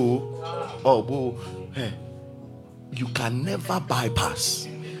 Obu. Hey. You can never bypass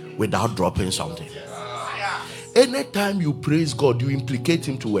without dropping something. Anytime you praise God, you implicate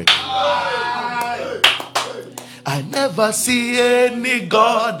him to work. I never see any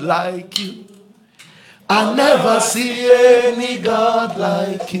God like you. I never see any God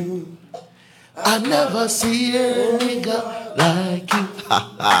like you. I never see any God like you.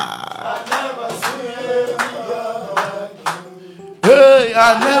 I never see any God like you. Hey,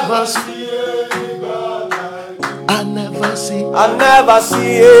 I never see any God like you. I never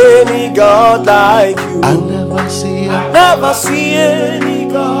see any God like you. I never see any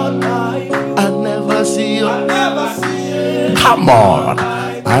God like you. I never see any. Come on.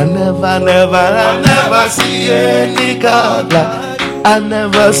 I never see any God like you. I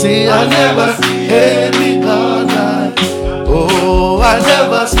never see any God like you. Oh, I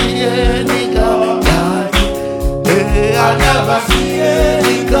never see any God like you. Hey, I never see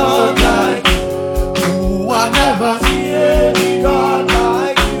any God like you. Ooh, I never see any God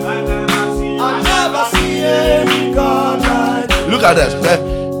like you. I never see any God like you. Look at this.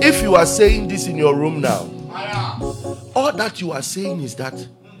 If you are saying this in your room now, all that you are saying is that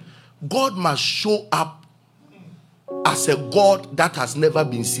God must show up as a God that has never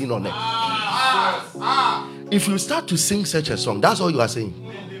been seen on earth. If you start to sing such a song, that's all you are saying.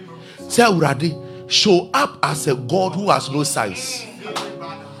 Say, Uradi, show up as a God who has no size.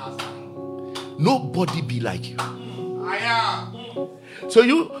 Nobody be like you. So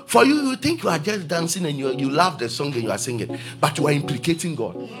you think you are just dancing and you love the song and you are singing, but you are implicating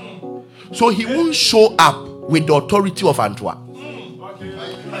God. So he won't show up with the authority of Antwerp.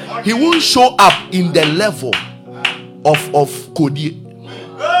 He won't show up in the level of Kodie.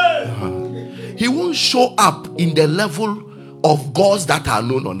 He won't show up in the level of gods that are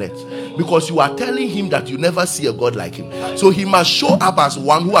known on earth, because you are telling him that you never see a God like him. So he must show up as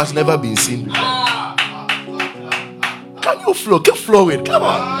one who has never been seen before. Can you flow? Keep flowing. Come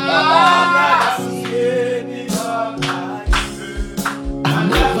on. I never see any God like you. I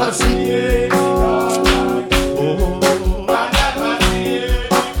never see any God like you.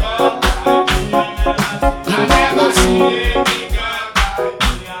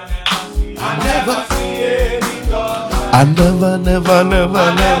 I never see any God like you. I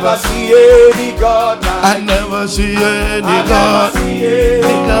never see any God like you. I never see any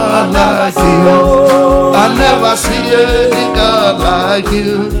God like you. I never see any God like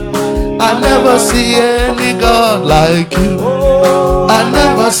you. I never see any God like you. I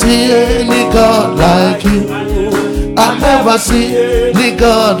never see any God like you. I never see any God like you. I never see any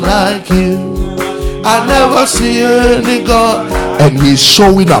God like you. I never see any God. And he's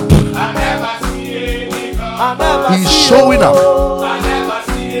showing up. He's showing up. I never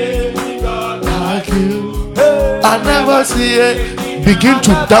see any God like you. I never see it. Begin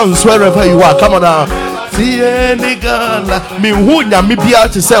to dance wherever you are. Come on now. See any God like me. Who me be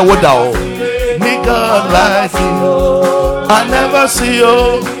out to say what down? Any God like you. I never see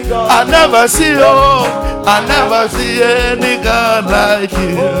you. I never see you. I never see any God like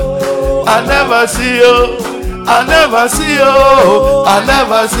you. I never see you. I never see you. I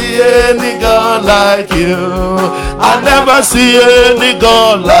never see any God like you. I never see any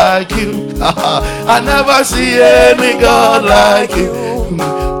God like you. I never see any God like you.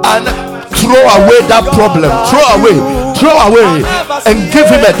 And throw away that problem. Throw away, and give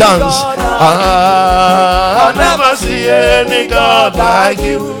him a dance. I never see any God like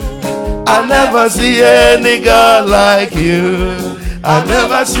you. I never see any God like you. I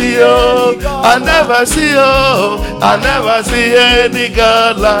never see you. I never see you. I never see any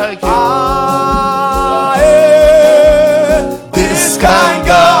God like you. This kind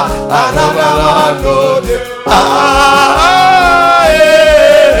God, I never know.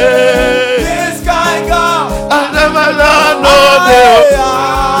 This kind God, I never know.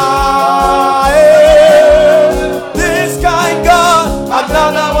 This kind God, I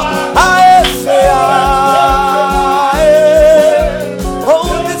never know.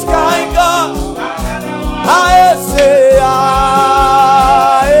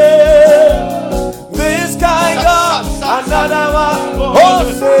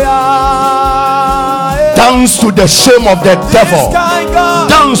 Dance to the shame of the devil.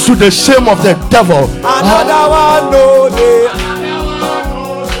 dance to the shame of the devil. Another one, no day.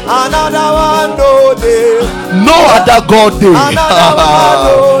 Another one, no day. No other God day. Another one,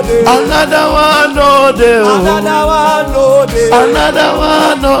 no day. Another one, no day. Another one, no day. Another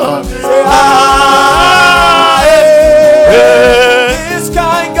one, no day. Say, this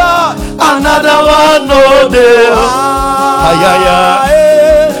kind God. Another one, no day.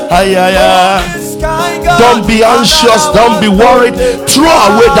 This kind God. Don't be anxious. Don't be worried. Throw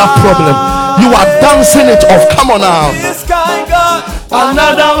away that problem. You are dancing it off. Come on now. This kind God.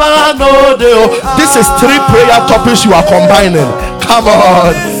 Another one, no day. This is 3 prayer topics you are combining. Come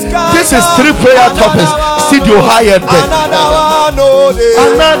on. This is 3 prayer topics. Still you hired them. Another one, no day.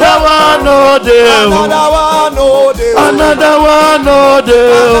 Another one, no day. Another one, no day. Another one, no day.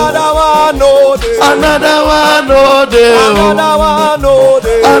 Another one, no day. Another one, no day. Another one, no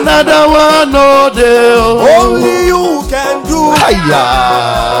day. Another one, no day. Only you can do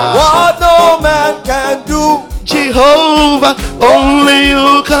what no man can do. Jehovah, only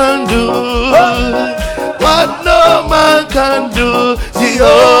you can do what no man can do.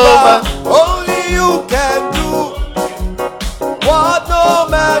 Jehovah, only you can do what no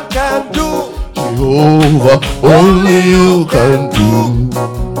man can do. Jehovah, only you can do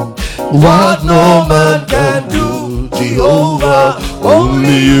what no man can do. Jehovah,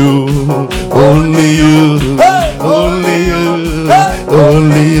 only you, only you, only you,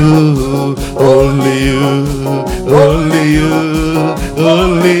 only you, only you, only you,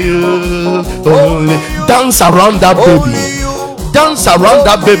 only you, only. Dance around that baby. Dance around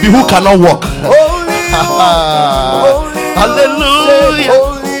that baby who cannot walk. Hallelujah,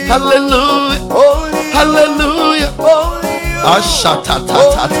 hallelujah, hallelujah.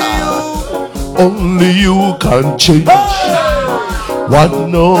 Ashatatata. Only you can change what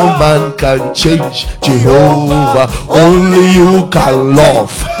no man can change. Jehovah, only you can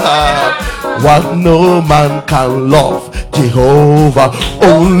love what no man can love. Jehovah,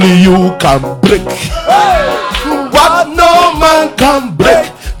 only you can break what no man can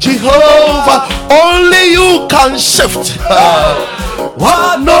break. Jehovah, only you can shift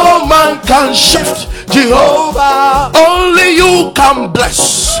what no man can shift. Jehovah, only you can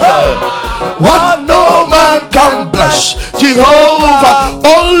bless what no man can bless. Jehovah,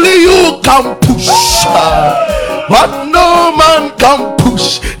 only you can push what no man can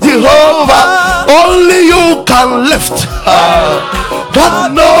push. Jehovah, only you can lift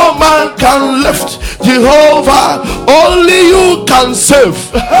what no man can lift. Jehovah, only you can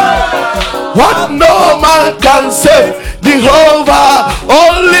save what no man can save. Jehovah,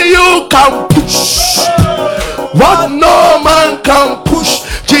 only you can push what no man can push.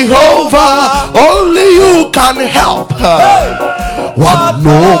 Jehovah, only you can help what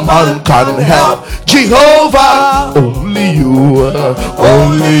no man can help. Jehovah, only you,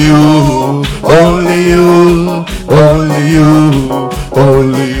 only you, only you, only you,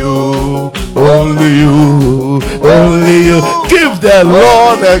 only you, only you, only you. Give the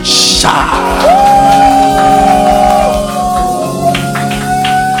Lord a shout.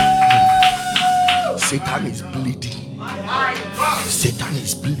 Satan is bleeding. Satan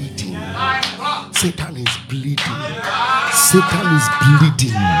is bleeding. Satan is bleeding. Satan is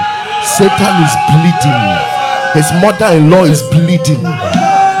bleeding. Satan is bleeding. His mother-in-law is bleeding.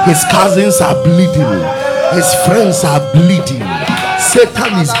 His cousins are bleeding. His friends are bleeding.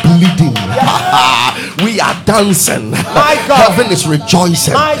 Satan is bleeding. We are dancing. Heaven is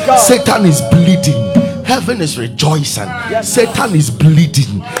rejoicing. Satan is bleeding. Heaven is rejoicing. Yes. Satan is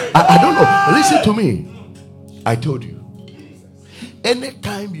bleeding. I don't know. Listen to me. I told you.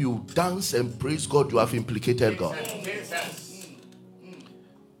 Anytime you dance and praise God, you have implicated God.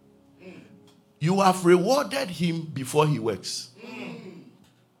 You have rewarded him before he works.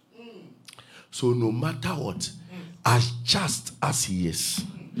 So no matter what, as just as he is,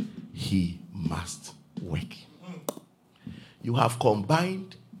 he must work. You have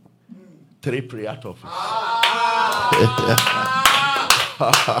combined 3 prayer topics.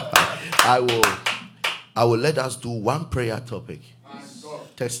 I will let us do 1 prayer topic.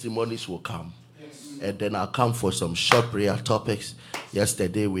 Testimonies will come. And then I'll come for some short prayer topics.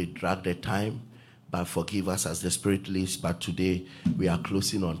 Yesterday we dragged the time, but forgive us as the Spirit leads. But today we are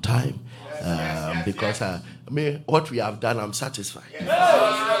closing on time. Because what we have done, I'm satisfied.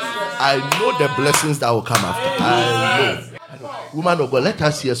 I know the blessings that will come after. I know. Woman of God, let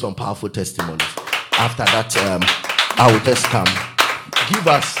us hear some powerful testimonies. After that, I will just come.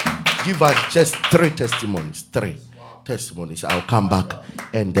 Give us just 3 testimonies. 3 testimonies. I'll come back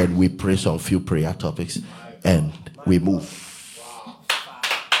and then we pray some few prayer topics and we move.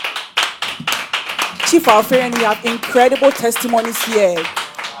 Chief Alfred, we have incredible testimonies here.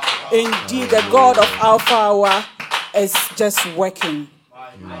 Indeed, the God of Alpha Hour is just working.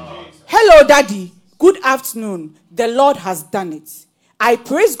 Hello, Daddy. Good afternoon. The Lord has done it. I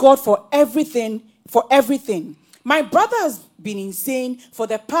praise God for everything. My brother has been insane for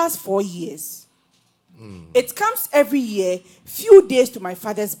the past 4 years. It comes every year, few days to my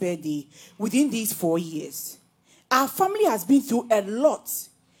father's birthday within these 4 years. Our family has been through a lot.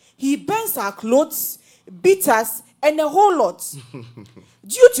 He burns our clothes, beats us, and a whole lot.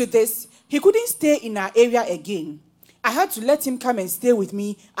 Due to this, he couldn't stay in our area again. I had to let him come and stay with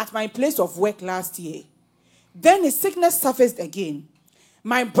me at my place of work last year. Then his sickness surfaced again.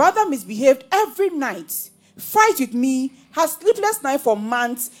 My brother misbehaved every night, fight with me, has sleepless nights for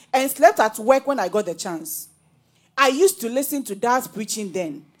months, and slept at work when I got the chance. I used to listen to Dad's preaching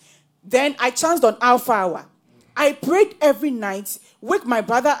then. Then I chanced on Alpha Hour. I prayed every night, wake my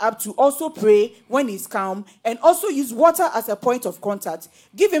brother up to also pray when he's calm, and also use water as a point of contact,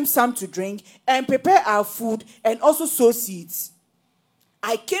 give him some to drink, and prepare our food, and also sow seeds.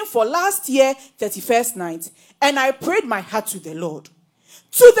 I came for last year, 31st night, and I prayed my heart to the Lord.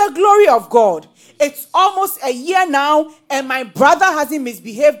 To the glory of God. It's almost a year now, and my brother hasn't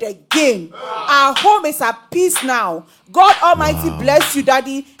misbehaved again. Our home is at peace now. God Almighty bless you,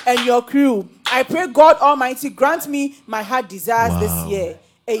 Daddy, and your crew. I pray God Almighty grant me my heart desires this year.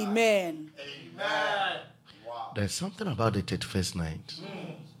 Amen. There's something about the 31st night.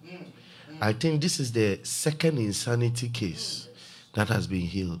 I think this is the second insanity case that has been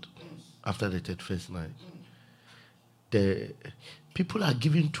healed after the 31st night. The people are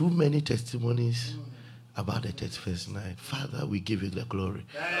giving too many testimonies about the 31st night. Father, we give you the glory.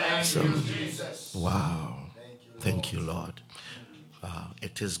 Thank you, Jesus. Wow. Thank you, Lord.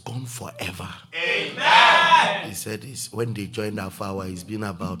 It is gone forever. Amen. He said when they joined Alpha Hour, it's been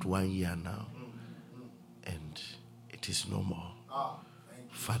about 1 year now. And it is no more.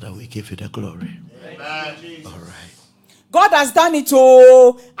 Father, we give you the glory. Amen. All right. God has done it.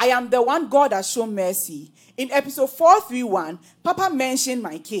 Oh, I am the one God has shown mercy. In episode 431, Papa mentioned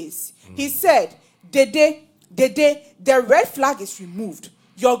my case. He said, Dede, the red flag is removed.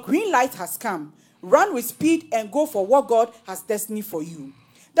 Your green light has come. Run with speed and go for what God has destined for you.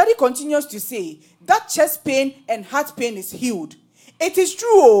 Daddy continues to say, that chest pain and heart pain is healed. It is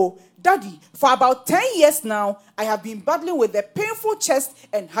true, oh, Daddy, for about 10 years now, I have been battling with the painful chest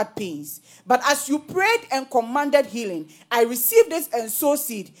and heart pains. But as you prayed and commanded healing, I received this and sowed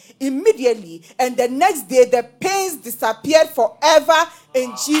seed immediately. And the next day, the pains disappeared forever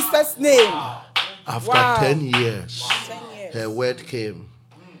in Jesus' name. After Wow. 10 years, 10 years. her word came.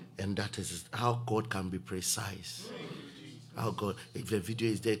 And that is how God can be precise. How God, if the video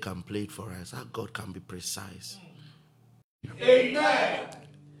is there, can play it for us. How God can be precise. Amen.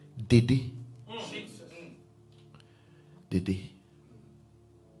 Dede.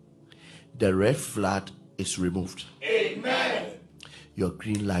 The red flag is removed. Amen. Your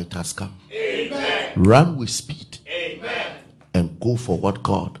green light has come. Amen. Run with speed. Amen. And go for what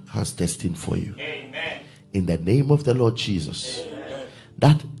God has destined for you. Amen. In the name of the Lord Jesus.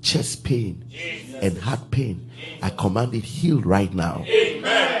 That chest pain and heart pain, I command it healed right now.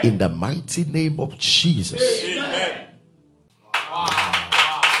 Amen. In the mighty name of Jesus. Amen.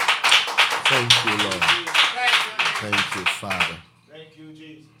 Thank you, Lord. Thank you, Father. Thank you,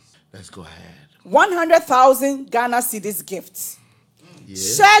 Jesus. Let's go ahead. 100,000 Ghana cedis gifts.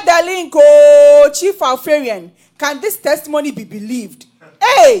 Yes. Share the link, oh, Chief Alfarian. Can this testimony be believed?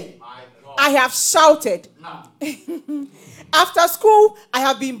 Hey, I have shouted. After school, I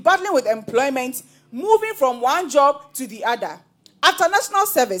have been battling with employment, moving from one job to the other. After national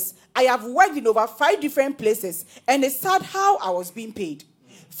service, I have worked in over 5 different places, and it's sad how I was being paid.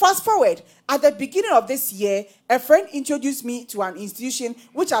 Fast forward, at the beginning of this year, a friend introduced me to an institution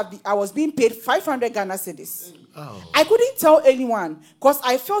which I was being paid 500 Ghana cedis. Oh. I couldn't tell anyone because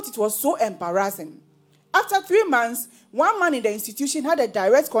I felt it was so embarrassing. After 3 months, one man in the institution had a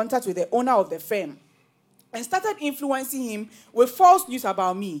direct contact with the owner of the firm and started influencing him with false news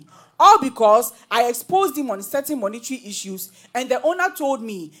about me. All because I exposed him on certain monetary issues, and the owner told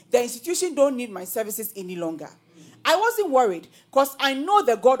me the institution don't need my services any longer. I wasn't worried because I know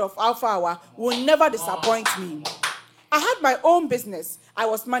the God of Alpha Hour will never disappoint me. I had my own business. I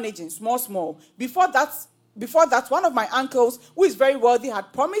was managing small. Before that, one of my uncles, who is very wealthy,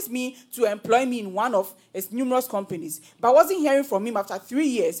 had promised me to employ me in one of his numerous companies, but I wasn't hearing from him after 3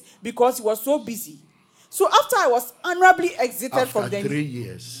 years because he was so busy. So after I was honorably exited from the 3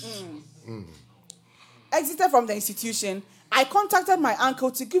 years. exited from the institution, I contacted my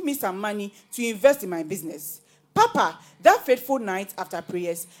uncle to give me some money to invest in my business. Papa, that fateful night after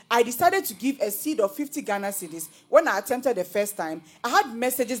prayers, I decided to give a seed of 50 Ghana cedis. When I attempted the first time, I had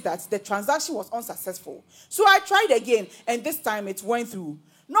messages that the transaction was unsuccessful. So I tried again, and this time it went through.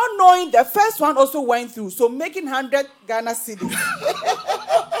 Not knowing the first one also went through, so making 100 Ghana cedis.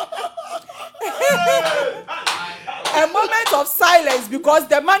 A moment of silence because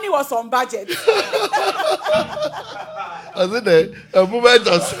the money was on budget. Was it a moment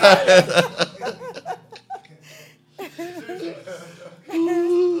of silence?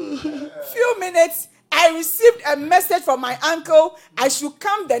 Few minutes, I received a message from my uncle. I should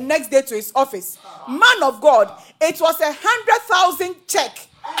come the next day to his office. Man of God, it was 100,000 check.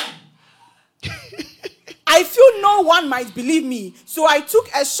 I feel no one might believe me, so I took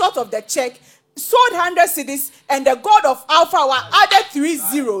a shot of the check, sold 100 cedis, and the God of Alpha added 3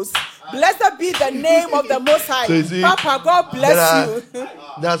 zeros. Blessed be the name of the Most High. So you see, Papa, God bless you.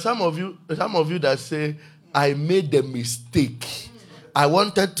 There are some of you that say, I made a mistake. I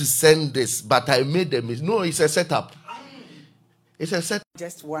wanted to send this, but I made a mistake. No, it's a setup. It's a setup.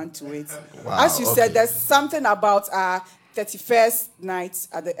 Just want to wait. Wow, As you said, there's something about 31st night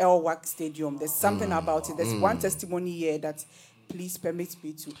at the Elwak Stadium. There's something about it. There's one testimony here that please permit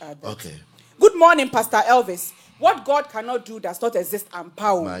me to add that. Okay. Good morning, Pastor Elvis. What God cannot do does not exist and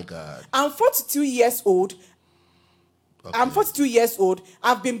power. My God. I'm 42 years old. Okay. I'm 42 years old.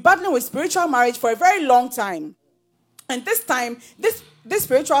 I've been battling with spiritual marriage for a very long time. And this time, this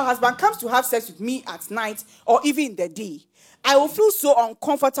spiritual husband comes to have sex with me at night or even in the day. I will feel so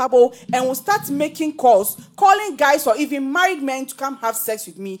uncomfortable and will start making calls, calling guys or even married men to come have sex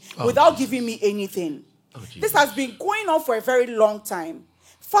with me without giving me anything. This has been going on for a very long time.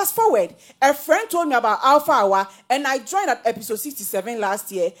 Fast forward, a friend told me about Alpha Hour and I joined at episode 67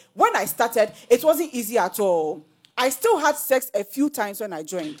 last year. When I started, it wasn't easy at all. I still had sex a few times when I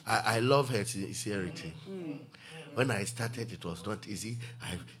joined. I love her sincerity. When I started, it was not easy.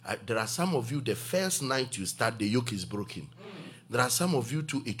 There are some of you, the first night you start, the yoke is broken. There are some of you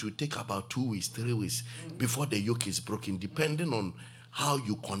too, it will take about 2 weeks, 3 weeks before the yoke is broken, depending on how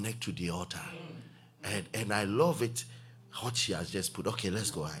you connect to the altar. And I love it, what she has just put. Okay,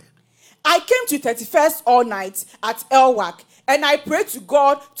 let's go ahead. I came to 31st all night at Elwak, and I prayed to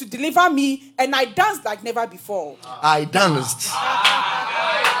God to deliver me, and I danced like never before. I danced.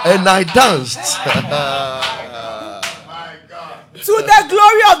 And I danced. To the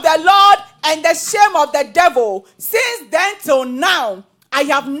glory of the Lord and the shame of the devil. Since then till now, I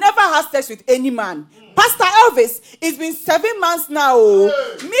have never had sex with any man. Pastor Elvis, it's been 7 months now.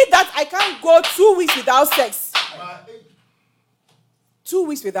 Me that I can't go 2 weeks without sex. 2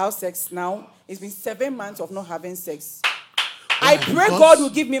 weeks without sex now. It's been 7 months of not having sex. I pray God will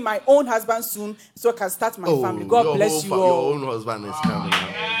give me my own husband soon so I can start my family. God bless you all. Your own husband is coming.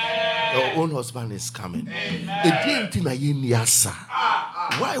 Your own husband is coming.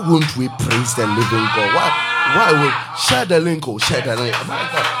 Why won't we praise the living God? Why would share the link? Share the link. My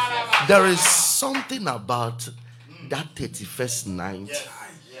God. There is something about that 31st night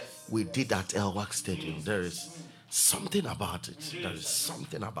we did at Elwak Stadium. There is something about it. There is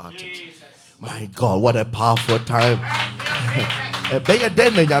something about it. My God, what a powerful time.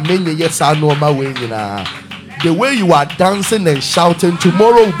 The way you are dancing and shouting,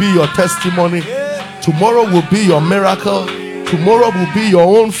 tomorrow will be your testimony. Tomorrow will be your miracle. Tomorrow will be your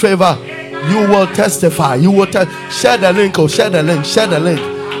own favor. You will testify. You will share the link. Share the link. Share the link.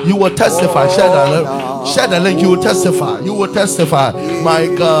 You will testify. Share the link. Share the link. You will testify. You will testify. My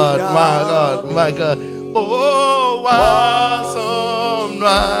God. My God. My God. Oh,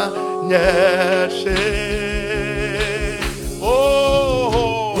 yes.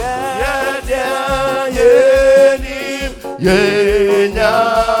 Oh, yeah, yeah,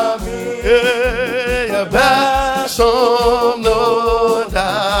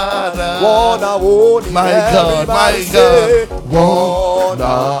 my God, my God.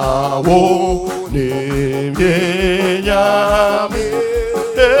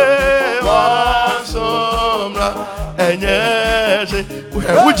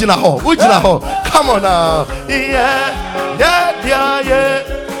 Come on now.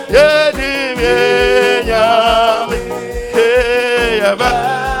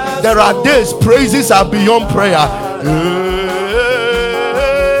 There are days praises are beyond prayer. One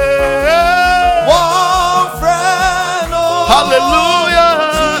friend, oh,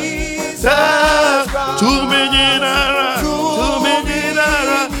 Hallelujah. Jesus Christ. To me,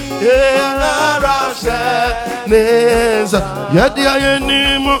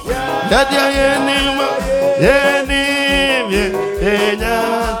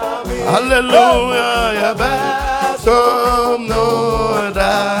 Hallelujah.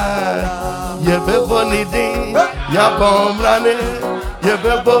 Yebebo nidi, yabom rane,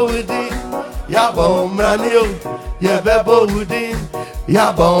 yebebo widi, yabom rane, yebebo widi,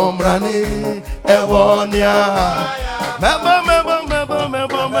 yabom rane, ewonia. Mebo, mebo, mebo,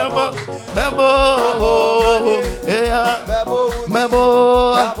 mebo, mebo, mebo, yeah, mebo, mebo,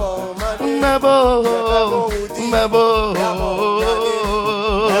 mebo.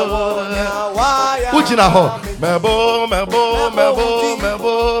 Ujina ho, mebo, mebo, mebo,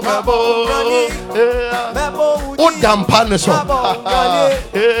 mebo, mebo, yeah. Udampa neso,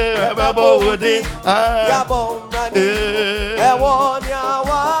 yeah, mebo wudi, mebo, mebo,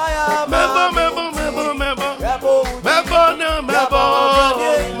 mebo, mebo, mebo, no, mebo,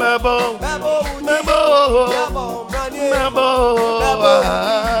 mebo, mebo, mebo,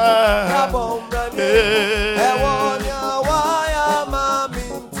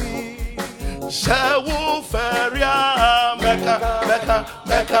 Shewu feria meka meka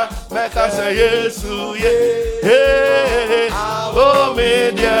meka meka say Yesu ye oh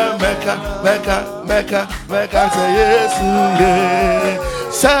me dear meka meka meka meka say Yesu ye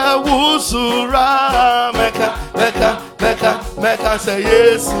Shewu sura meka meka meka meka say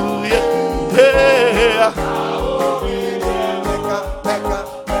Yesu ye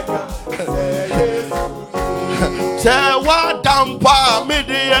Shewa dampa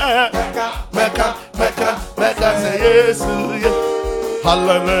media Mecca, Mecca, Mecca, say yes,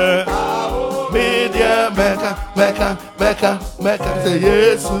 hallelujah. Media, Mecca, Mecca, Mecca, Mecca, say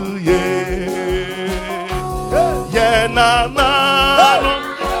yes, yeah, na na,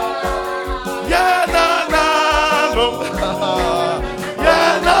 yeah, na na,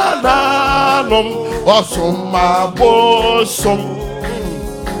 yeah, na na, awesome, my bosom,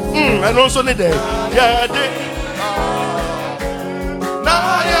 and also need it, yeah,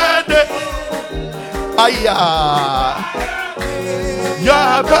 Aya,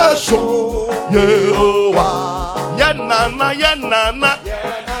 ya beso, Yehovah, ya nana, ya nana,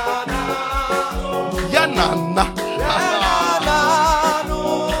 ya nana,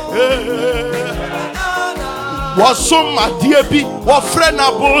 wasum adiebi, wa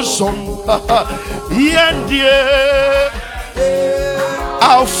frena bosom, yendie,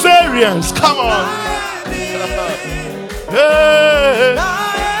 Alpharians, come on, hey.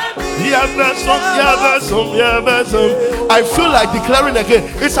 I feel like declaring again.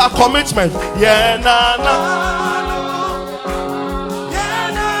 It's our commitment. Yeah, na na.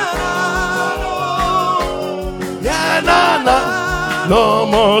 Yeah, na na. No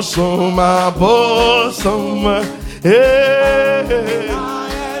more summa bosom. Hey,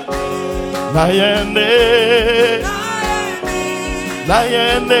 Nayende,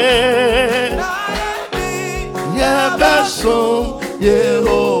 Nayende. Yeah, besum.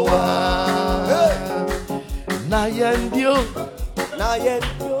 Yehovah, Nayendio,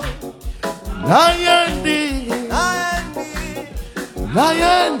 Nayendio, Nayendi,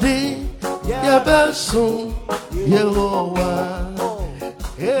 Nayendi, Yebesum, Yehovah,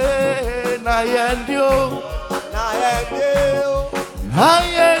 hey, Nayendio, Nayendio,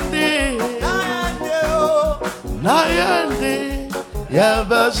 Nayendi, Nayendi,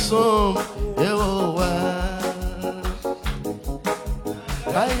 Yebesum, Yehovah.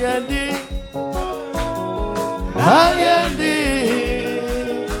 Nayandi, Nayandi,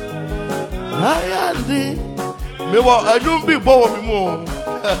 Nayandi. Me wa adum bi bo mi mo.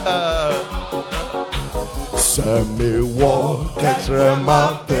 Say me wa ketre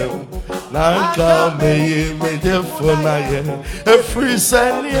mapem. Nanka me defona ye. Every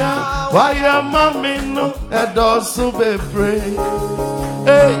senia, why am mami no edosu bebre.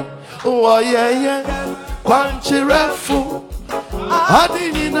 Hey, oh yeah, kwanchirefu.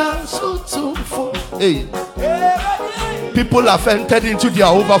 Hey, people have entered into their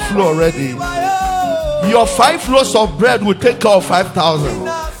overflow already. Your 5 loaves of bread will take care of 5,000.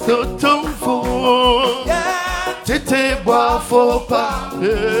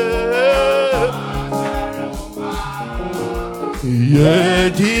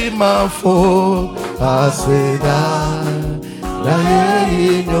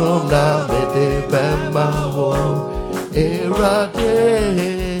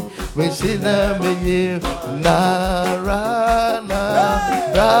 Erade, we see them in you, Narana,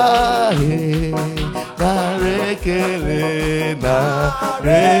 Rahe, Narekele,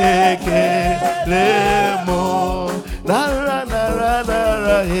 Narekele, Mo, Narana,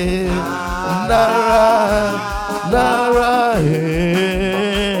 Rahe, Narahe,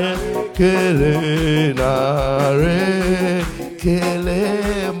 Kele, Narekele,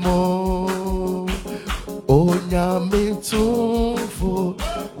 Mo. Onyame tumfo,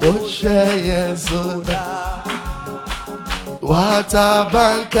 Osheye Zoda, What a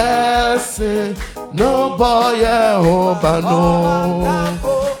bankase, no boy, obano,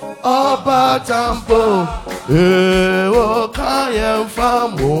 oba tampo, o kaya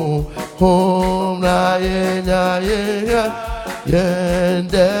famu, home na ye,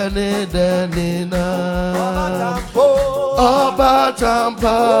 deni na, oba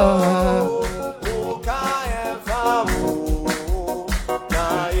tampa.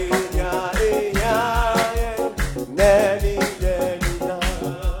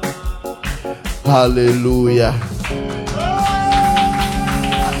 Hallelujah.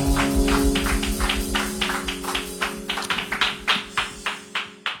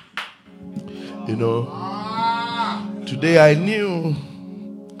 You know, today I knew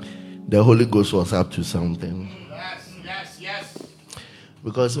the Holy Ghost was up to something. Yes.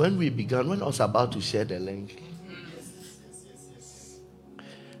 Because when I was about to share the link,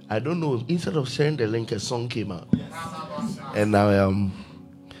 I don't know, instead of sharing the link, a song came out. And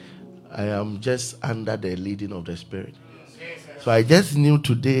I am just under the leading of the Spirit. So I just knew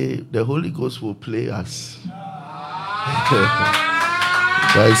today the Holy Ghost will play us. So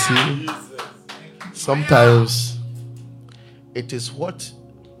I see, sometimes it is what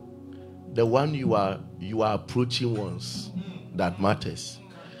the one you are approaching wants that matters,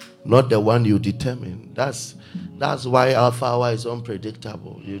 not the one you determine. That's why Alpha Hour is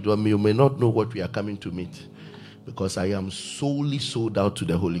unpredictable. You may not know what we are coming to meet, because I am solely sold out to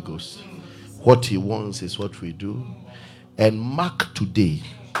the Holy Ghost. What he wants is what we do. And mark today.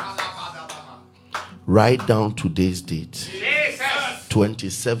 Write down today's date.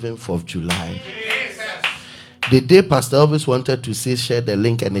 27th of July. The day Pastor Elvis wanted to say share the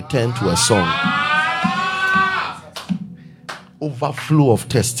link, and it turned to a song. Overflow of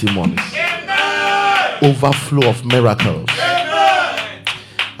testimonies. Overflow of miracles.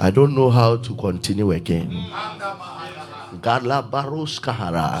 I don't know how to continue again. Gala baros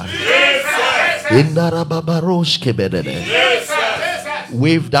kahara. Indara babaros kebedede.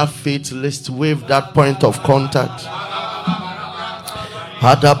 Wave that faith list, wave that point of contact.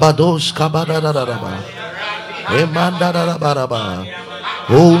 Hadabados kabadadadaba. Emandadadabaraba.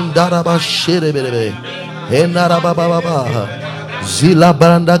 Ondaraba sherebebe. Endarabababa. Zila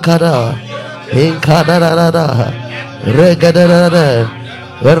branda kada. Enkadadadada. Regadadada.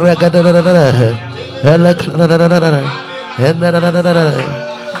 Regadadada. Elekadadada.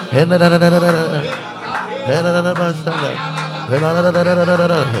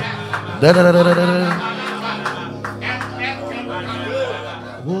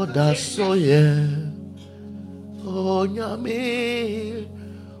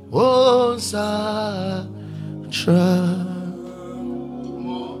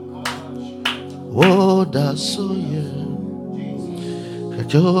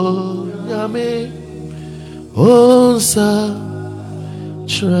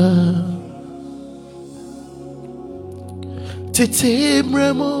 Titi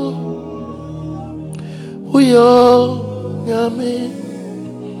mremo uyo nyame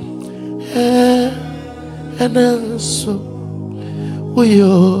enenso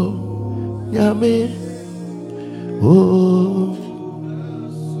uyo nyame o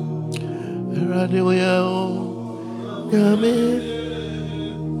erade uyo nyame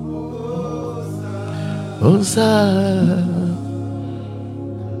onsa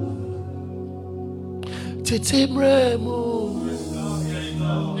titi mremo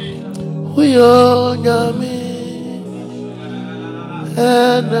uyo nyame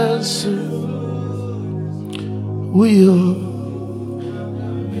enenso uyo.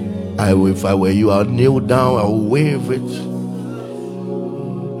 If I were you, I'll kneel down, I'll wave it.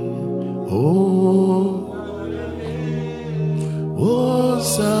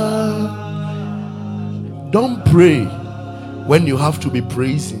 Sir. Don't pray when you have to be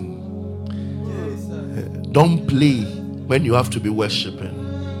praising. Don't play when you have to be worshiping.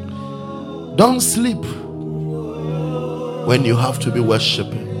 Don't sleep when you have to be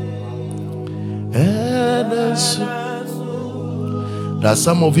worshiping. And there are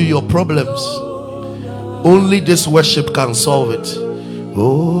some of you, your problems, only this worship can solve it.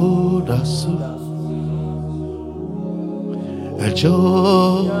 Oh, that's so.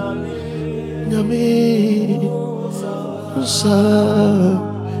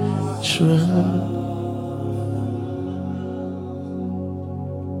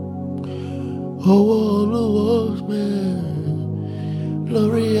 Oh,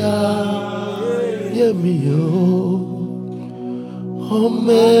 Gloria, oh,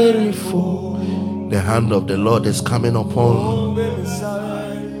 Mary, for the hand of the Lord is coming upon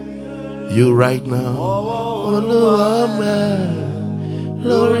you right now. Oh,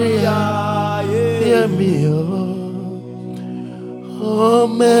 Gloria, hear me, Oh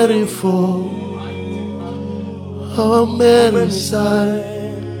Mary for, oh Mary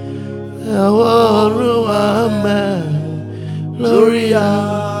side, oh Amen, Gloria,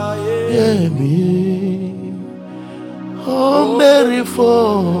 Yemi. Oh Mary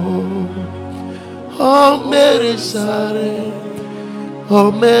for, oh Mary side,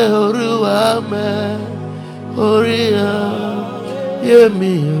 oh Mary Amen, Gloria,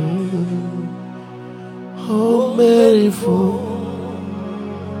 Yemi. Oh Mary for,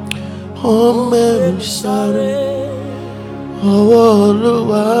 oh Mary side,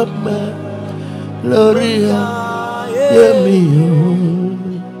 oh Amen, Gloria, Yemi.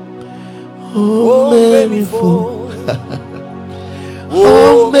 Oh Mary for,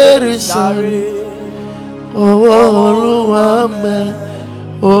 oh Mary side, oh Amen.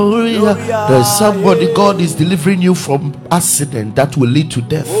 Oh yeah, there's somebody God is delivering you from accident that will lead to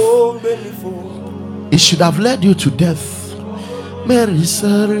death. It should have led you to death. Mary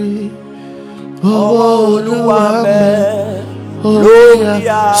sorry. Oh Amen. Oh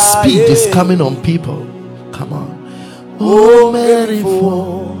yeah, speed is coming on people. Come on. Oh Mary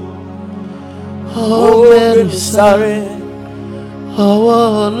for, oh Mary sorry. Oh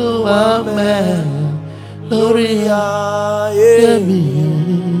Amen. Gloria, Yemi.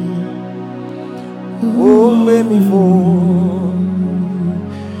 Oh, baby,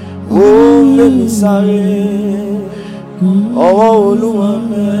 oh, baby, sorry. Oh,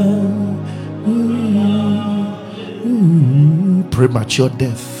 Premature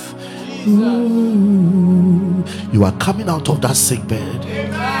death. You are coming out of that sick bed.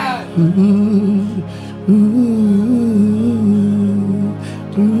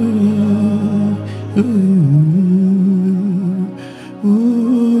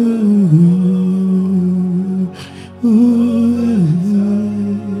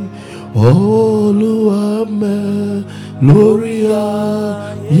 Oh, Luame,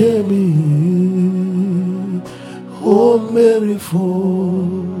 Gloria, Yemi. Oh, Mary for,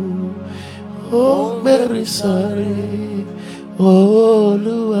 oh, Mary sorry. Oh,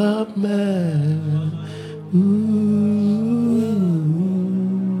 Luame.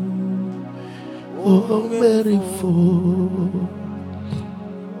 Oh, Mary for.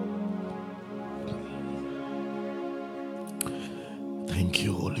 Thank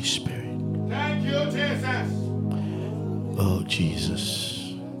you, Holy Spirit. Thank you, Jesus. Oh,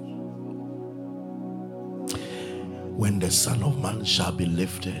 Jesus. When the Son of Man shall be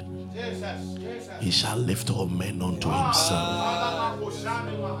lifted, he shall lift all men unto himself.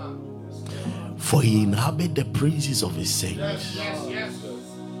 For he inhabit the praises of his saints.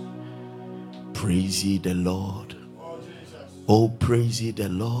 Praise ye the Lord. Oh, praise ye the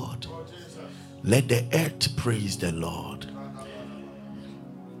Lord. Let the earth praise the Lord.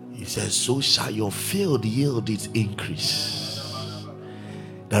 He says, so shall your field yield its increase.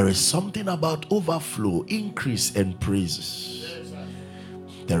 There is something about overflow, increase, and praises.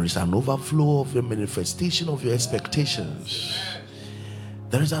 There is an overflow of the manifestation of your expectations.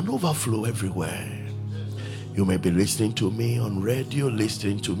 There is an overflow everywhere. You may be listening to me on radio,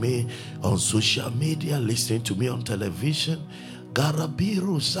 listening to me on social media, listening to me on television.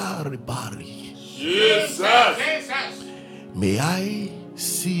 Garabiru Zaribari. Jesus. May I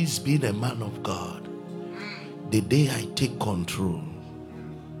cease being a man of God the day I take control.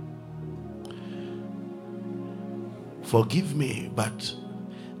 Forgive me, but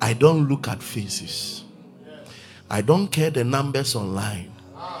I don't look at faces. I don't care the numbers online.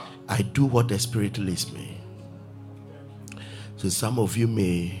 I do what the Spirit leads me. So some of you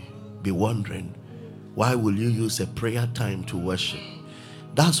may be wondering, why will you use a prayer time to worship?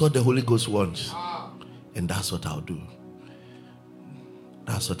 That's what the Holy Ghost wants. And that's what I'll do.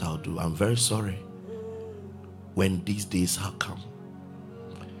 That's what I'll do. I'm very sorry when these days have come.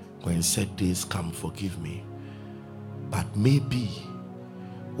 When said days come, forgive me. But maybe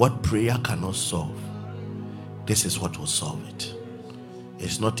what prayer cannot solve, this is what will solve it.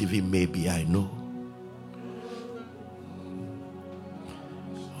 It's not even maybe, I know.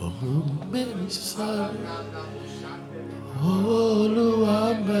 Oh,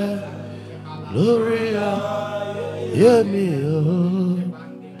 Gloria, Yemi,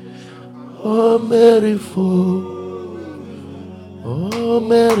 oh Mary for, oh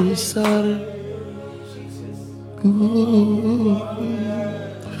Mary sorry.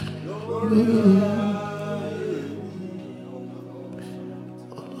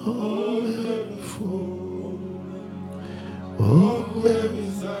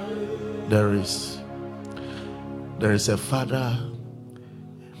 There is a father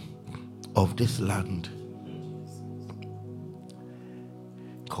of this land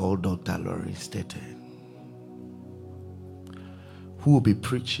called Dr. Lawrence Tete. who will be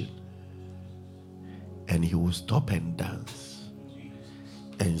preaching, and he will stop and dance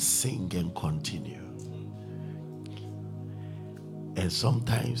and sing and continue. And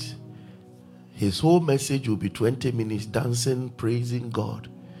sometimes his whole message will be 20 minutes dancing, praising God,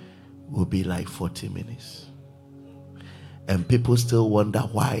 will be like 40 minutes. And people still wonder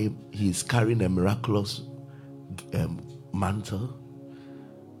why he's carrying a miraculous mantle.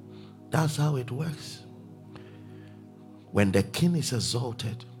 That's how it works. When the king is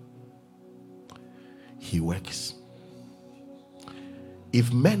exalted, he works.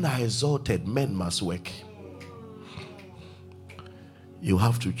 If men are exalted, men must work. You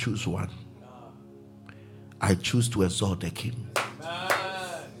have to choose one. I choose to exalt the king.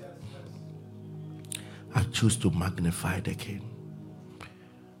 I choose to magnify the king.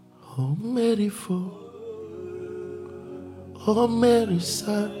 Oh, Mary, oh, Mary,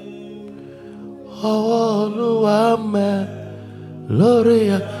 son. Oh,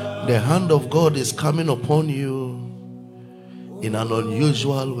 Gloria. The hand of God is coming upon you in an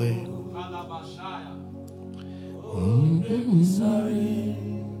unusual way.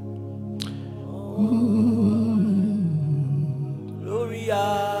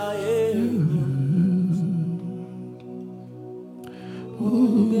 Gloria.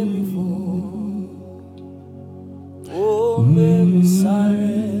 Oh, baby,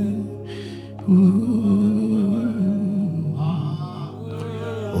 sorry.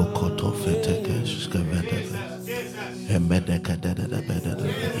 Oh, koto feteke skavete. Emedeka da da da da da.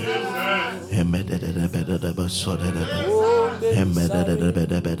 Emedeka da da da da soda da. Emedeka da da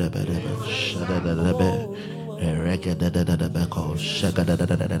da da da. Shada da da da. Ereka da da da da ko shaga da da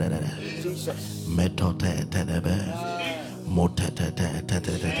da da da. Metote da da da. Motete da da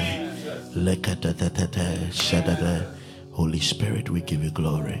da da. Lekata da da da. Shada da. Holy Spirit, we give you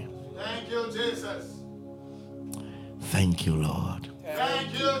glory. Thank you, Jesus. Thank you, Lord.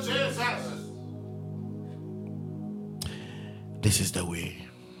 Thank you, Jesus. This is the way.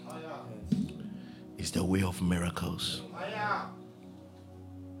 It's the way of miracles.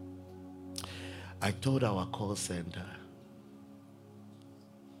 I told our call center,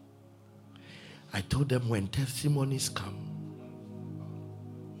 I told them when testimonies come,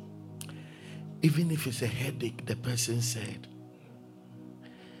 even if it's a headache, the person said,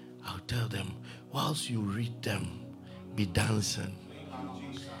 I'll tell them, whilst you read them, be dancing,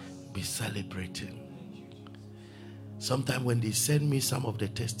 be celebrating. Sometimes when they send me some of the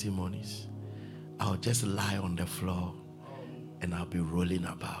testimonies, I'll just lie on the floor and I'll be rolling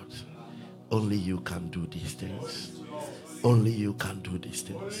about. Only you can do these things. Only you can do these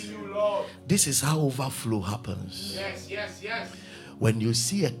things. This is how overflow happens. Yes. When you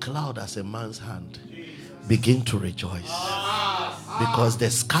see a cloud as a man's hand, begin to rejoice. Because the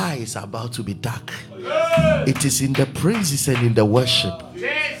sky is about to be dark. It is in the praises and in the worship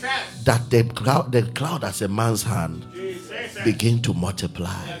that the cloud as a man's hand begin to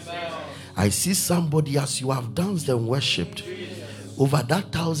multiply. I see somebody, as you have danced and worshipped, over that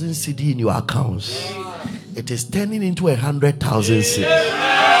 1,000 CD in your accounts, it is turning into 100,000 CD.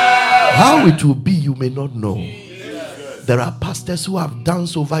 How it will be, you may not know. There are pastors who have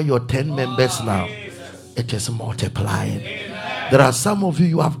danced over your 10 members now. It is multiplying. There are some of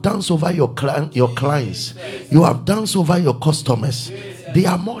you have danced over your clients. You have danced over your customers. They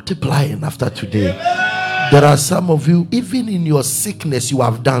are multiplying after today. There are some of you, even in your sickness, you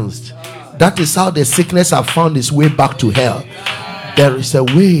have danced. That is how the sickness have found its way back to hell. There is a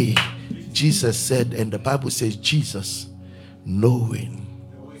way. Jesus said, and the Bible says, Jesus knowing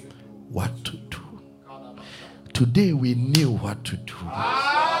what to do. Today we knew what to do.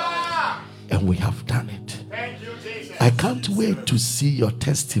 And we have done it. I can't wait to see your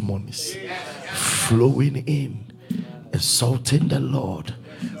testimonies flowing in, exalting the Lord,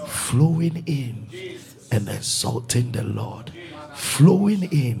 flowing in and exalting the Lord, flowing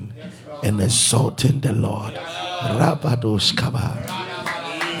in and exalting the Lord. Rabados Kaba.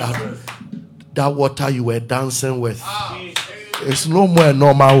 That water you were dancing with, it's no more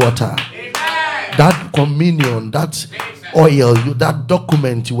normal water. That communion, that oil, that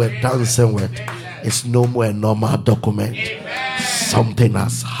document you were dancing with, it's no more a normal document. Something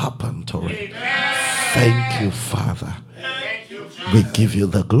has happened to it. Thank you, Father. We give you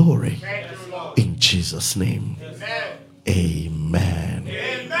the glory. In Jesus' name. Amen.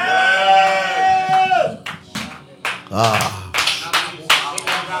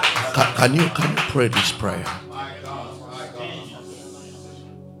 Can you pray this prayer?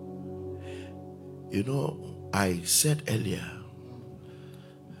 You know, I said earlier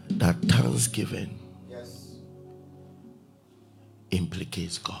that thanksgiving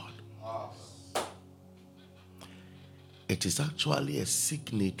implicates God. It it is actually a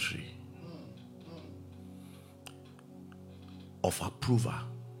signatory of approval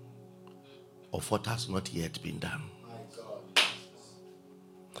of what has not yet been done.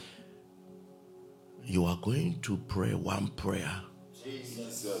 You are going to pray one prayer,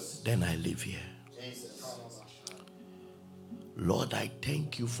 then I leave here. Lord, I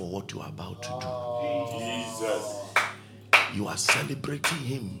thank you for what you are about to do. You are celebrating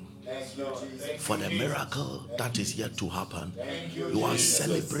him for the miracle that is yet to happen. You are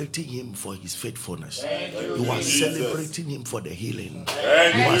celebrating him for his faithfulness. You are celebrating him for the healing.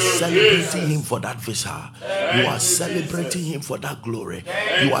 You are celebrating him for that visa. You are celebrating him for that glory.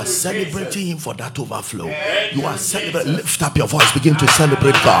 You are celebrating him for that overflow. You are celebrating. Lift up your voice. Begin to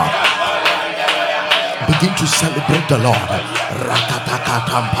celebrate God. Begin to celebrate the Lord. Rakata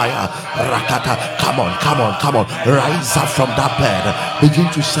tampaya. Rakata. Come on, come on, come on. Rise up from that bed. Begin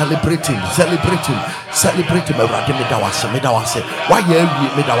to celebrate him. Celebrate him. Celebrate him. Medawase. Why you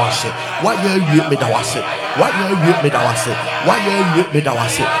medawase? Why you medawase? Why you medawase? Why you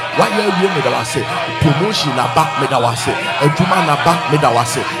medawase? Why you medawase? Promotion back medawase. Ejumana back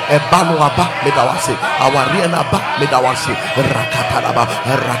medawase. Ebano back medawase. Awariana back medawase. Rakataraba.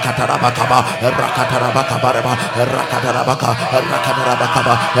 Rakataraba kaba. Rakataraba. Can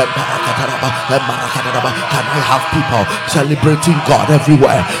I have people celebrating God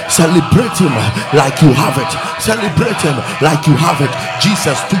everywhere? Celebrate him like you have it. Celebrate him like you have it.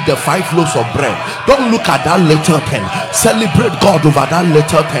 Jesus took the 5 loaves of bread. Don't look at that little pen. Celebrate God over that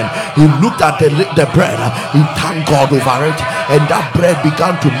little pen. He looked at the bread. He thanked God over it. And that bread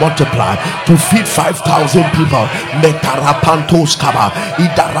began to multiply to feed 5,000 people.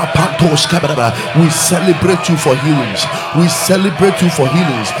 We celebrate you for healings. We celebrate you for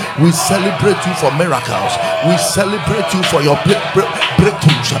healings. We celebrate you for miracles. We celebrate you for your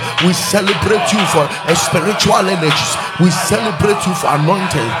breakthroughs. We celebrate you for spiritual energies. We celebrate you for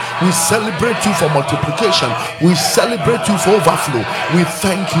anointing. We celebrate you for multiplication. We celebrate you for overflow. We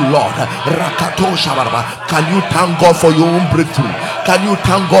thank you, Lord. Rakato Shabaraba. Can you thank God for your own breakthrough? Can you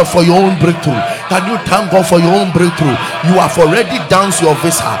thank God for your own breakthrough? Can you thank God for your own breakthrough? You have already danced your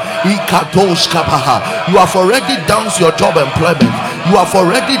visa. You have already danced your job employment. You have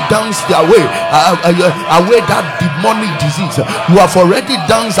already danced away that demonic disease. You have already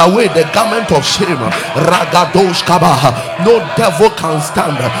danced away the garment of shame. Ragadosh kabaha. No devil can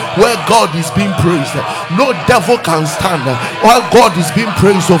stand where God is being praised. No devil can stand while God is being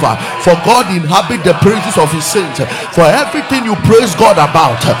praised over. For God inhabit the praises of his saints. For everything you praise God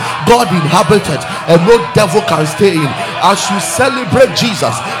about, God inhabited, and no devil can stay in. As you celebrate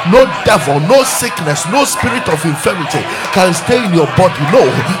Jesus, no devil, no sickness, no spirit of infirmity can stay in your body. No.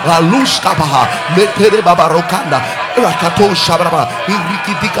 Alush kabaha metere babarokanda rakato shabraba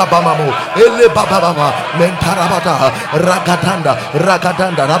irikidika bamamo ele bababa mentarabata ragadanda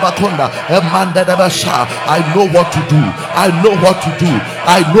rabakonda emanda dabasha. I know what to do. I know what to do.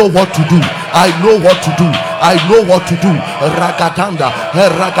 I know what to do. I know what to do. I know what to do. Ragadanda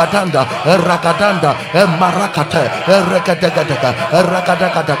marakate ragadagada.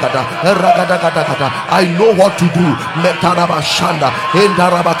 I know what to do. Metarabashanda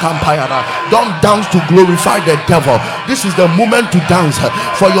endarabakampayana. Don't dance to glorify the devil. This is the moment to dance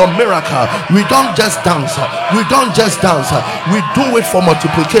for your miracle. We don't just dance. We don't just dance. We do it for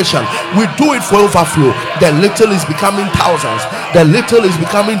multiplication. We do it for overflow. The little is becoming thousands. The little is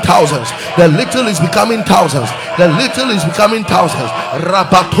becoming thousands. The little is becoming thousands. The little is becoming thousands.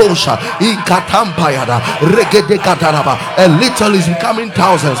 Rabatosha ikatampayada regede kataraba. A little is becoming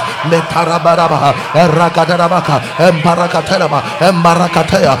thousands. Metarabaraba rakadarabaka embarakateraba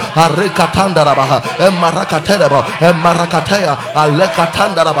embarakataya arekatandaraba embarakateraba embarakataya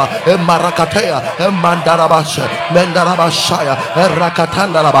alekatandaraba embarakataya emandarabasha mendarabashaya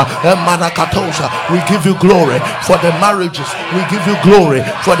erakatandaraba emarakatosha. We give you glory for the marriages. We give you glory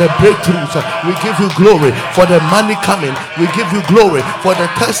for the breakthroughs. We give you glory for the money coming. We give you glory for the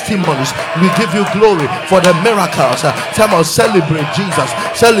testimonies. We give you glory for the miracles. Come on, celebrate Jesus.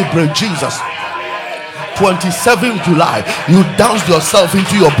 Celebrate Jesus. 27th July, you danced yourself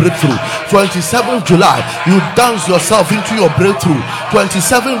into your breakthrough. 27th July, you danced yourself into your breakthrough.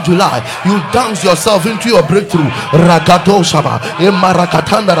 27th July, you danced yourself into your breakthrough. Rakato shaba,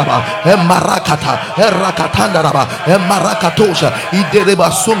 emarakatanda emarakata, erakatanda emarakatosha, idereba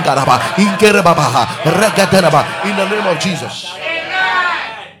sungaraba, inkerebabaha, ragatanaba. In the name of Jesus.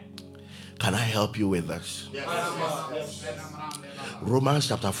 Can I help you with this? Romans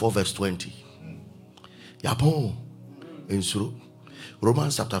chapter 4 verse 20. Yabon insuru.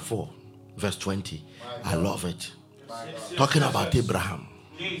 Romans chapter 4 verse 20. I love it. Talking about Abraham.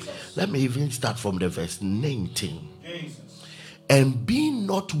 Let me even start from the verse 19. and be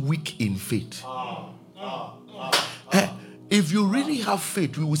not weak in faith. If you really have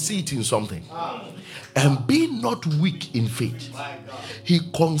faith, we will see it in something. And be not weak in faith. He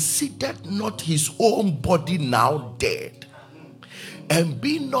considered not his own body now dead. And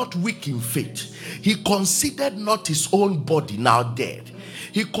be not weak in faith. He considered not his own body now dead.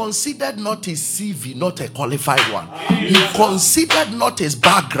 He considered not his CV, not a qualified one. He considered not his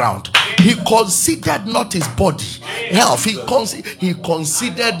background. He considered not his body health. He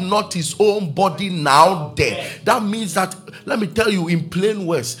considered not his own body now dead. That means that, let me tell you in plain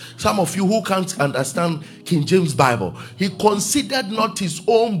words, some of you who can't understand King James Bible, he considered not his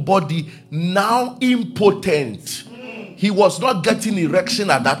own body now impotent. He was not getting erection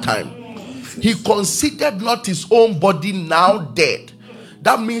at that time. He considered not his own body now dead.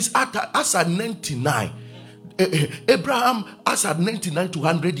 That means as at 99, Abraham, as at 99 to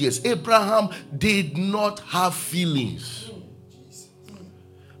 100 years, Abraham did not have feelings.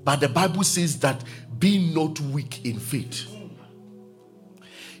 But the Bible says that be not weak in faith.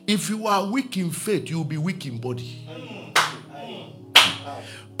 If you are weak in faith, you will be weak in body.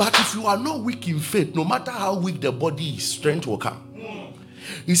 But if you are not weak in faith, no matter how weak the body is, strength will come.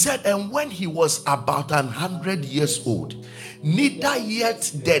 He said, and when he was about 100 years old, neither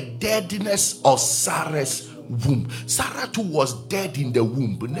yet the deadness of Sarah's womb. Sarah too was dead in the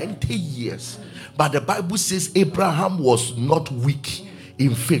womb, 90 years. But the Bible says Abraham was not weak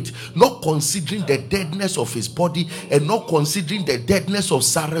in faith, not considering the deadness of his body and not considering the deadness of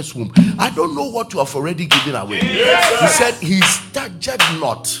Sarah's womb. I don't know what you have already given away. He said he staggered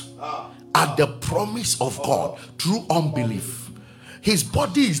not at the promise of God through unbelief. His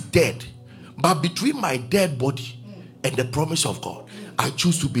body is dead, but between my dead body and the promise of God, I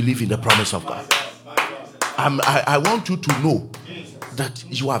choose to believe in the promise of God. I want you to know that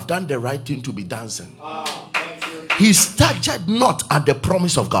you have done the right thing to be dancing. He staggered not at the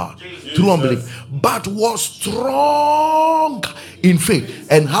promise of God through unbelief, but was strong in faith.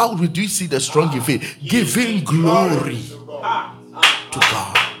 And how did you see the strong in faith? Giving glory to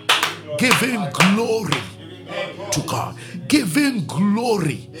God. Giving glory to God. Giving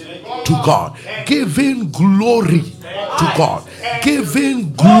glory to God. Giving glory to God.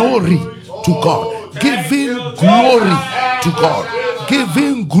 Giving glory to God. Giving glory to God.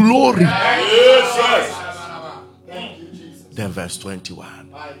 Giving glory. Then verse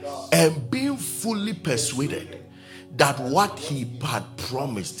 21. And being fully persuaded that what he had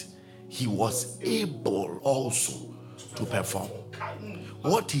promised, he was able also to perform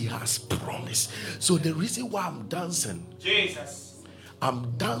what he has promised. So the reason why I'm dancing,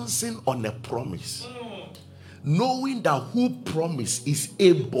 I'm dancing on a promise, knowing that who promised is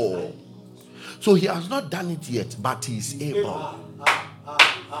able. So he has not done it yet, but he is able.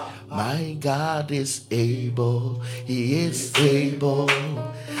 My God is able. He is able.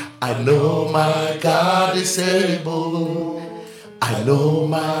 I know my God is able. I know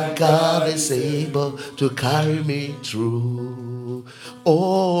my God is able to carry me through.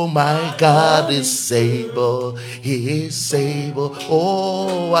 Oh, my God is able. He is able.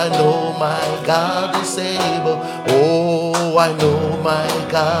 Oh, I know my God is able. Oh, I know my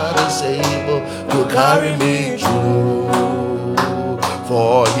God is able to carry me through.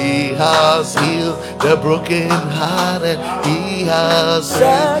 For he has healed the brokenhearted. He has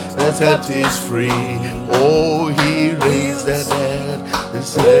set the captives free. Oh, he raised the dead. He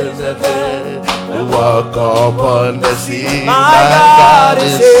set the dead. To walk upon the sea. My God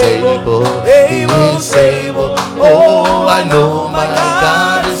is able. He is able. Oh, I know my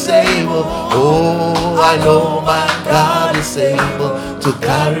God is able. Oh, I know my God is able to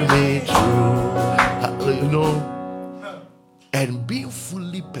carry me through. You know, and being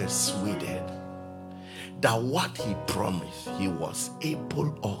fully persuaded that what he promised, he was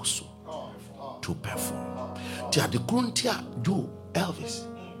able also to perform. Tia the gruntia do Elvis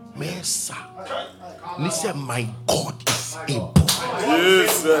Mesa. Listen, my God is able.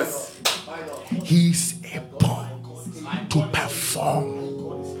 Jesus. He is able to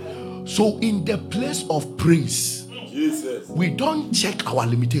perform. So in the place of praise, Jesus. we don't check our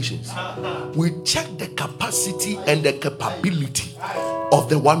limitations. We check the capacity and the capability of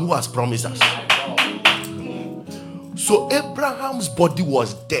the one who has promised us. So Abraham's body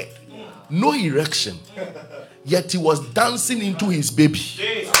was dead, no erection, yet he was dancing into his baby,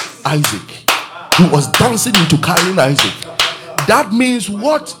 Isaac. He was dancing into carrying Isaac. That means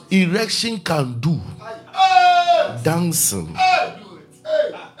what erection can do, dancing.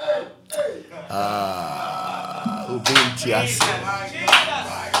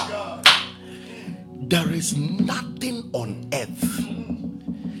 There is nothing on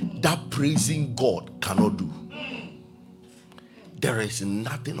earth that praising God cannot do. There is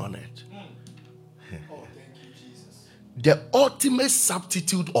nothing on it. Oh, thank you, Jesus. The ultimate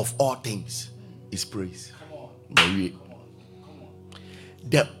substitute of all things is praise. Come on. Marie. Come on.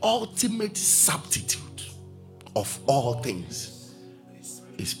 The ultimate substitute of all things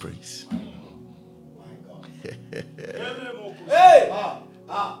is praise. My God. Hey!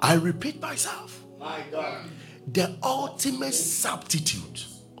 I repeat myself. My God. The ultimate substitute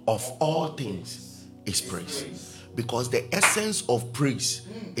of all things is praise. Because the essence of praise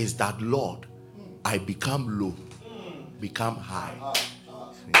is that, Lord, I become low, become high.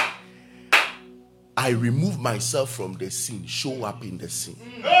 I remove myself from the sin, show up in the sin.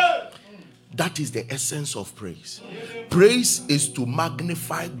 That is the essence of praise. Praise is to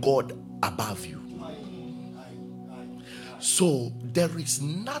magnify God above you. So there is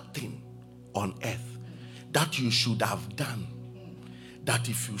nothing on earth that you should have done that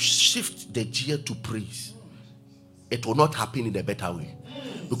if you shift the gear to praise, it will not happen in a better way.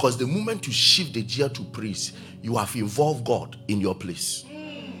 Because the moment you shift the gear to praise, you have involved God in your place.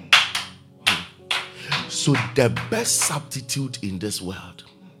 So the best substitute in this world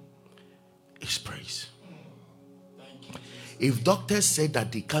is praise. If doctors said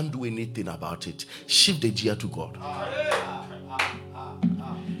that they can't do anything about it, shift the gear to God.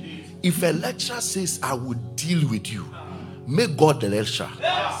 If a lecturer says, I will deal with you, make God the lecturer.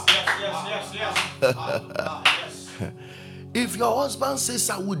 Yes. If your husband says,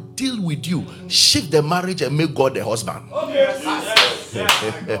 I will deal with you, shift the marriage and make God the husband.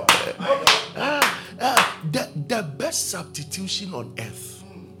 The best substitution on earth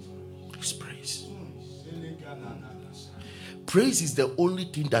is praise. Praise is the only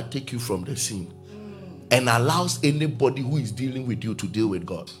thing that takes you from the sin and allows anybody who is dealing with you to deal with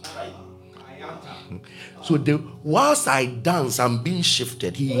God. So whilst I dance, I'm being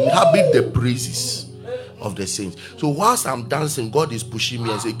shifted. He inhabits the praises of the saints. So whilst I'm dancing, God is pushing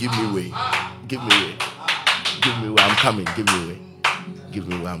me and say, give me way. Give me way. Give me way. I'm coming. Give me way. Give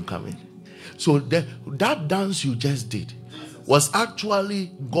me way. I'm coming. So that dance you just did was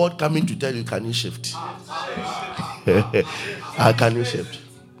actually God coming to tell you, can you shift? Can you shift?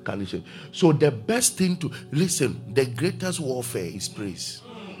 Can you shift? So the best thing to listen, the greatest warfare is praise.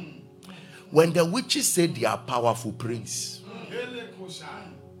 When the witches say they are powerful, praise.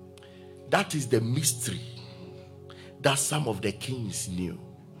 That is the mystery that some of the kings knew.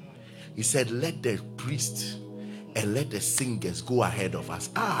 He said, let the priests and let the singers go ahead of us.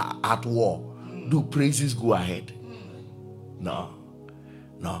 At war, do praises go ahead? No.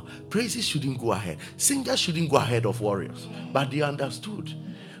 Praises shouldn't go ahead. Singers shouldn't go ahead of warriors. But they understood.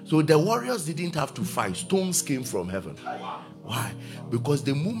 So the warriors didn't have to fight. Stones came from heaven. Why? Because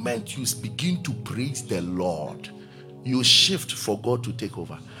the moment you begin to praise the Lord, you shift for God to take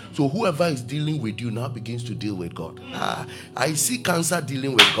over. So whoever is dealing with you now begins to deal with God. I see cancer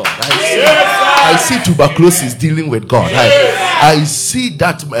dealing with God. I see tuberculosis dealing with God. I see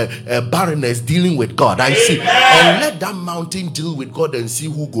that barrenness dealing with God. I see. And let that mountain deal with God and see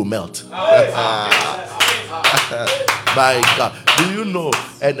who go melt. My God. Do you know?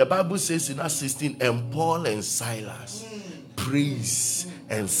 And the Bible says in Acts 16, and Paul and Silas praised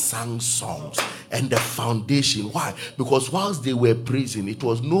and sang songs. And the foundation. Why? Because whilst they were praising, it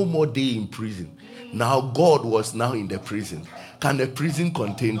was no more day in prison. Now God was now in the prison. Can the prison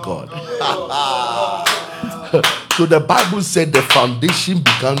contain God? So the Bible said the foundation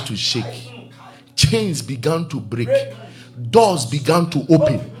began to shake. Chains began to break. Doors began to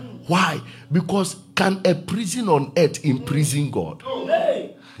open. Why? Because can a prison on earth imprison God?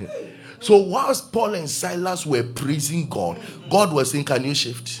 So whilst Paul and Silas were praising God, God was saying, can you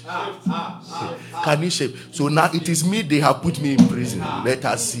shift? Can you shift? So now it is me, they have put me in prison. Let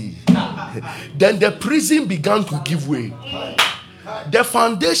us see. Then the prison began to give way. The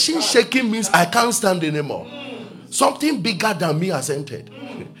foundation shaking means I can't stand anymore. Something bigger than me has entered.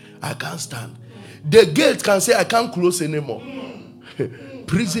 I can't stand. The gate can say I can't close anymore.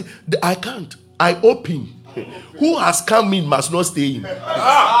 Prison, I can't. I open. Who has come in must not stay in.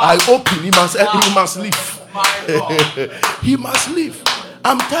 I open. He must leave. He must leave.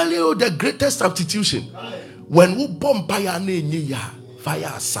 I'm telling you the greatest substitution. When we bomb fire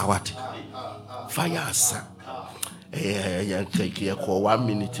sawati. Fire sa. 1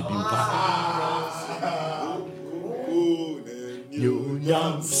 minute to be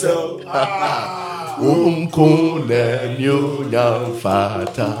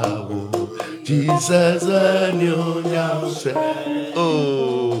Jesus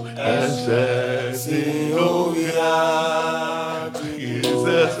oh,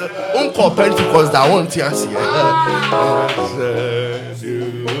 Uncle Pentecost that won't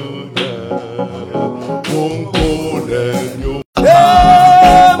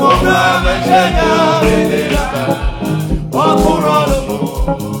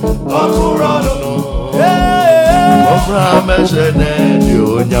Momra mejene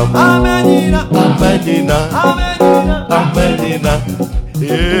dionyam. Amenina.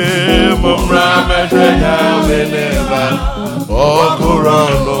 Momra mejene meneva.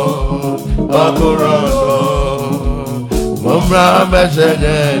 Okurano. Momra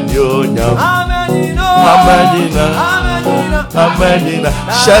mejene dionyam. Amenina.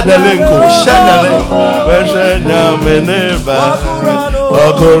 Shadelenko. Mejene meneva.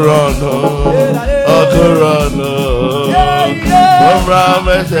 Okurano. Momra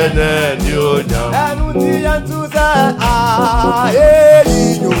mejene dionyam.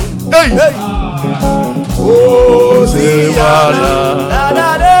 Hey! Oh, Ziana.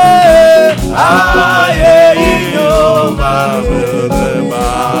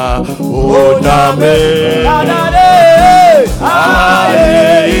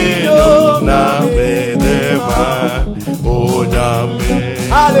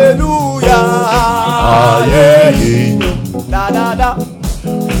 Hallelujah.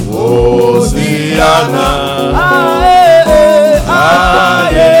 Hosiana.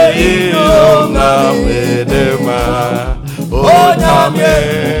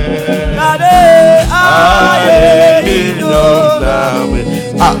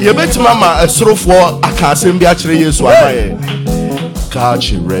 You bet mama a sort of war. I can't send me actually. Yes, why?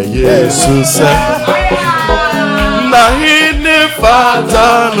 Catch Jesus. Na hini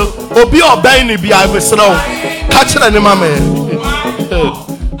fatano. Obi obeying bi I be slow. Catch it, mama.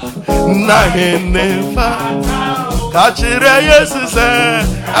 Na hini fatano. Catch it, Jesus.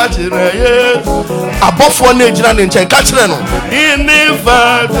 Catch it, yes. Above one age and in check. Catch it, no. Hini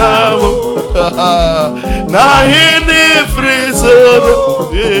fatano. Na hini freezer.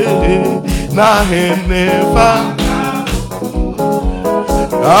 Na hini fatano.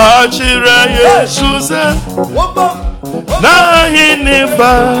 Achira Jesus. Na hini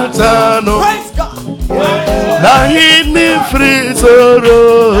fatano. Na hini frizoro.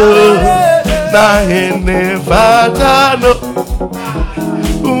 Na hini fatano.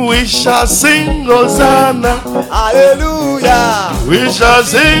 We shall sing Hosanna. Hallelujah. We shall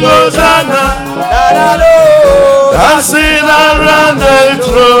sing Hosanna. Dancing around the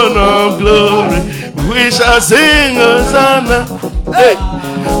throne of glory. We shall sing Hosanna. Hey.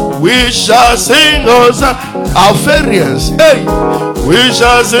 We shall sing Hosanna. Our variance. Hey. We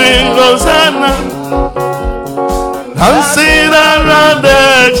shall sing Hosanna. Dancing around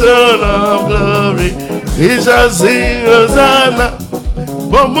the throne of glory. We shall sing Hosanna.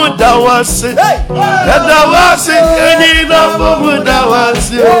 Bomudawasi. Yadawasi. Yenina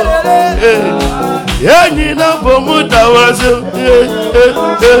bomudawasi. Yenina bomudawasi.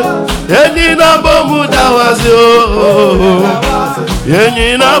 Yenina bomudawasi.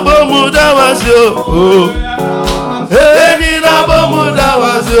 Yenina bomudawasi. Yenina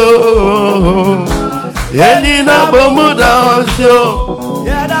bomudawasi. Yenina bomudawasi.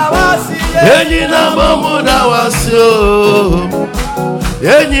 Yenina bomudawasi.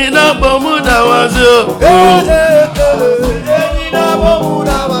 Yenina bomudawasi.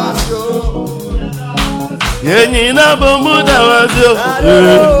 Yenina bomudawasi.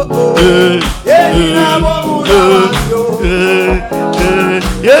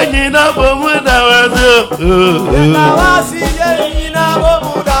 Yenina bomudawasi.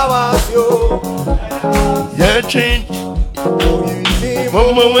 Yechin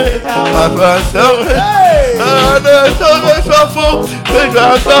Momo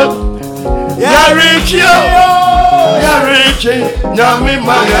Yarichi,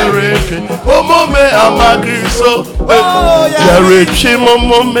 Yamima Yarichi, Momome Amakriso, Yarichi,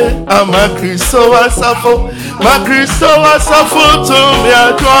 Momome Amakriso, Asafo, Makriso, Asafo, to me, I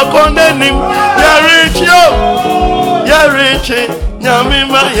talk on the name, Yarichi,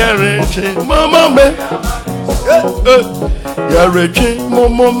 Yamima Yarichi, Momome. Yarichi,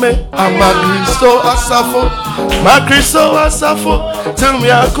 Momome, Amakriso, Asafo, Makriso, Asafo, tell me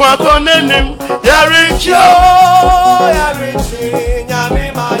I can't on the name, Yarichi,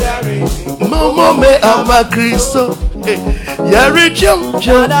 Momome, Amakriso, Yarichi,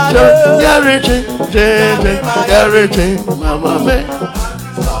 Yarichi, Momome,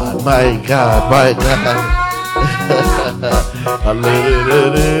 my God,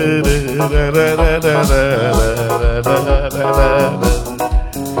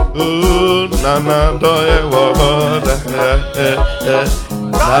 Nana doye woda,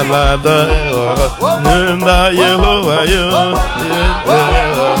 Nana doye woda, Nana Yehovah Yehovah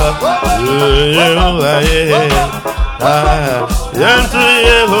Yentu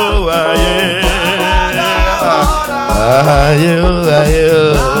Yehovah Yehovah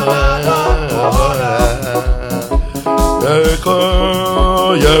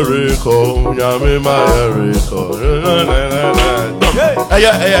Jericho, Yamima Jericho.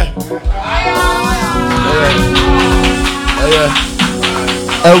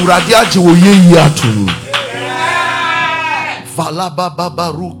 Ewurade agye wo yeyi atum. Valaba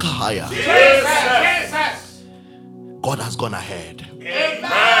babaruka haya. God has gone ahead.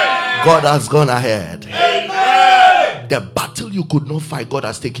 God has gone ahead. The battle you could not fight, God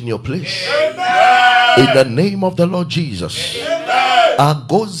has taken your place. In the name of the Lord Jesus.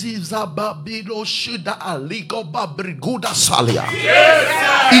 Agozi zababilo shida aligo babriguda salia.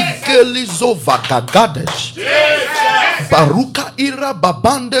 Igelizo vakagadesh. Baruka ira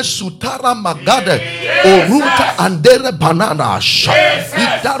babande sutara magade. Oruta andere banana.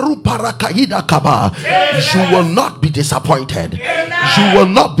 Idaru parakaida kaba. You will not be disappointed. You will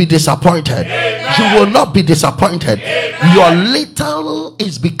not be disappointed. You will not be disappointed. Your little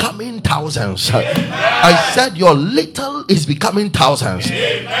is becoming thousands. I said your little is becoming thousands.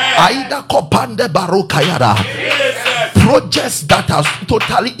 Aida kopande barukayada. Projects that are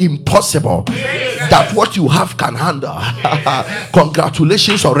totally impossible, that what you have can handle.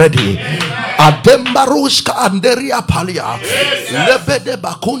 Congratulations already. Adembarushka anderia palia. Lebede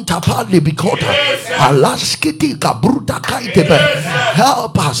bakunta pali bikota. Alaskiti kabruta kaitebe.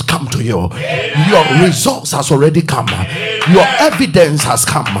 Help has come to you. Your results has already come. Your evidence has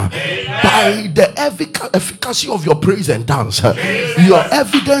come. By the efficacy of your praise and dance, your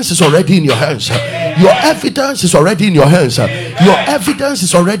evidence is already in your hands. Your evidence is already in your hands. Your evidence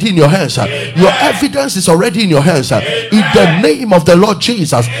is already in your hands. Your evidence is already in your hands. In the name of the Lord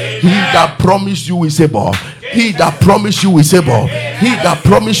Jesus, he that promised you is able. He that promised you is able. He that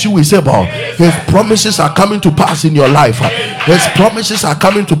promised you is able. His promises are coming to pass in your life. His promises are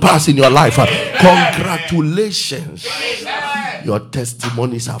coming to pass in your life. Congratulations. Your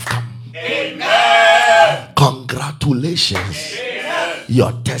testimonies have come. Congratulations.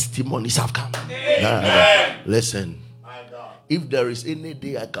 Your testimonies have come. Listen. If there is any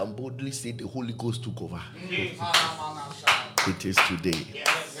day I can boldly say the Holy Ghost took over, it is today.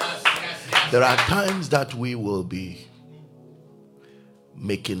 There are times that we will be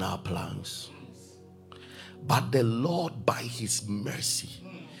making our plans, but the Lord by his mercy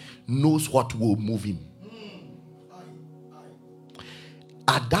knows what will move him.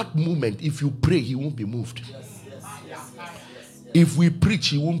 At that moment, if you pray, he won't be moved. If we preach,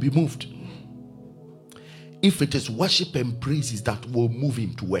 he won't be moved. If it is worship and praises that will move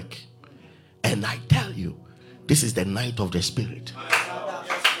him to work. And I tell you, this is the night of the Spirit.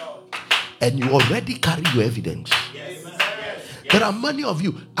 And you already carry your evidence. There are many of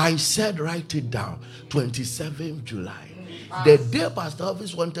you. I said, write it down. 27th July. The day Pastor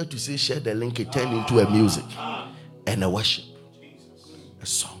Elvis wanted to say, share the link, it turned into a music and a worship. A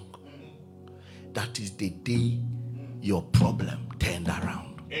song. That is the day your problem turned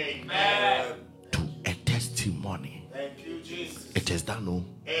around. Amen. To a testimony. Thank you, Jesus. It is done. Oh.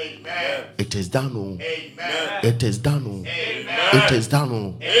 Amen. It is done. Oh. Amen. It is done. Oh. Amen. It is done.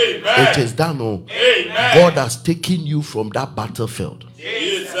 Oh. Amen. It is done. Oh. Amen. God has taken you from that battlefield.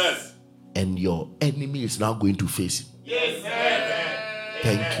 Jesus. And your enemy is now going to face it. Yes.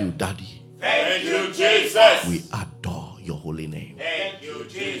 Thank you, Daddy. Thank you, Jesus. We adore your holy name. Thank you,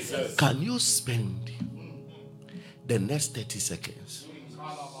 Jesus. Can you spend the next 30 seconds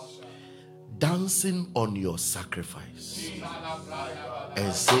dancing on your sacrifice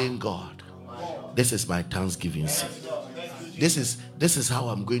and saying, God, this is my thanksgiving seed. This is how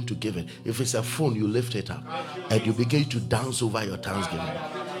I'm going to give it. If it's a phone, you lift it up and you begin to dance over your thanksgiving.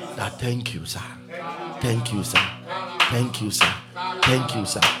 That thank you, sir. Thank you, sir. Thank you, sir. Thank you,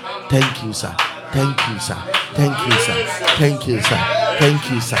 sir. Thank you, sir. Thank you, sir. Thank you, sir. Thank you, sir. Thank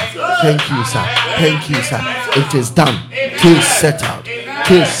you, sir. Thank you, sir. Thank you, sir. It is done. Case settled.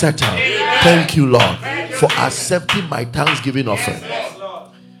 Case settled. Thank you, Lord, for accepting my thanksgiving offering.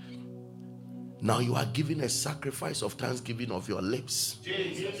 Now you are giving a sacrifice of thanksgiving of your lips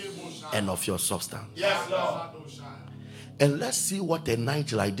and of your substance. And let's see what a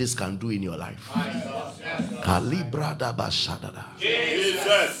night like this can do in your life.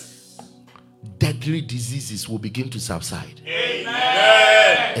 Jesus. Deadly diseases will begin to subside.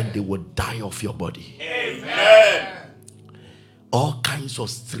 Amen. And they will die off your body. Amen. All kinds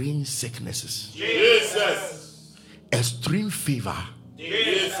of strange sicknesses. Jesus. Extreme fever.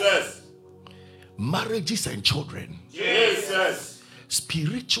 Jesus. Marriages and children. Jesus.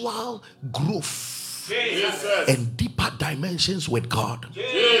 Spiritual growth. Jesus. And deeper dimensions with God.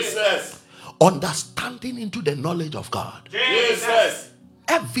 Jesus. Understanding into the knowledge of God. Jesus.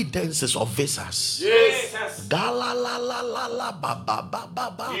 Evidences of visas. Jesus. Gala la la la la ba ba ba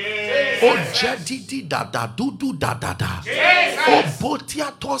ba ba. O jedidi da da du du da da da. O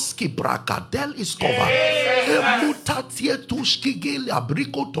botia toski brakadel is cover. E mutatie tuski gili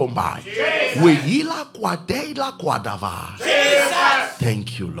abriko tombai. We hila kwadeila kwadava.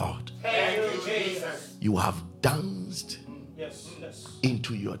 Thank you, Lord. You have danced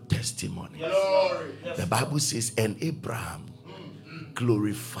into your testimony. The Bible says, and Abraham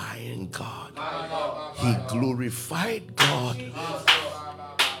glorifying God. He glorified God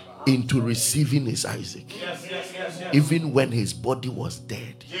into receiving his Isaac. Even when his body was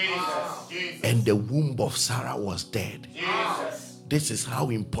dead and the womb of Sarah was dead. This is how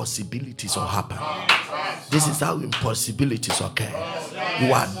impossibilities will happen. This is how impossibilities occur.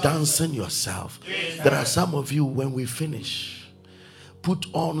 You are dancing yourself. There are some of you, when we finish, put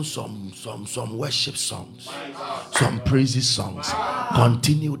on some worship songs, some praises songs.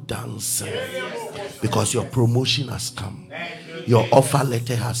 Continue dancing because your promotion has come. Your offer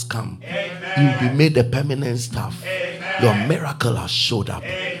letter has come. You'll be made a permanent staff. Your miracle has showed up.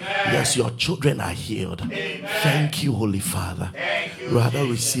 Yes, your children are healed. Thank you, Holy Father. Rather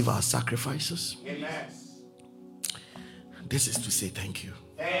receive our sacrifices. This is to say thank you.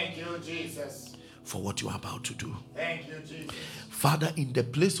 Thank you, Jesus. For what you are about to do. Thank you, Jesus. Father, in the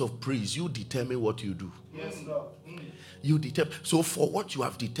place of praise, you determine what you do. Yes, Lord. You determine. So for what you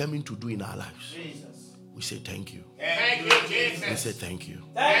have determined to do in our lives, Jesus. we say thank you. Thank you, Jesus. We say thank you.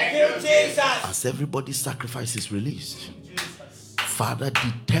 Thank you, Jesus. As everybody's sacrifice is released, Father,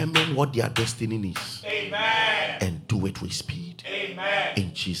 determine what their destiny is. Amen. And do it with speed. Amen.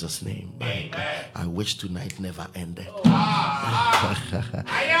 In Jesus' name. Amen. I wish tonight never ended. And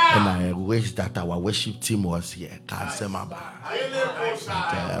I wish that our worship team was here.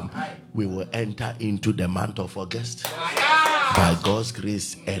 We will enter into the month of August by God's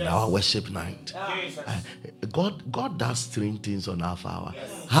grace and our worship night. God does strange things on our hour.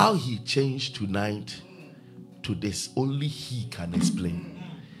 How he changed tonight to this, only he can explain.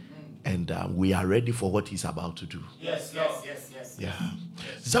 And we are ready for what he's about to do. Yes. Yeah.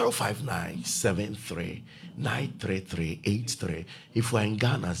 05973-933-83. If we're in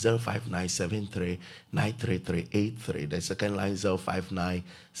Ghana, 05973-933-83. The second line,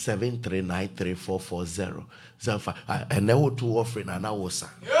 05973-93440. 05. And now two offering and now, sir.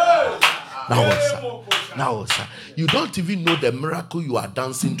 Now, sir. You don't even know the miracle you are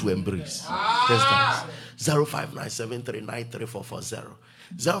dancing to embrace. Just dance. 05973-93440.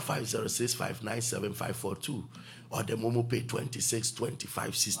 0506597542 or the Momo Pay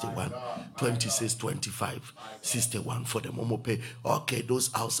 262561 262561 for the Momo Pay. Okay, those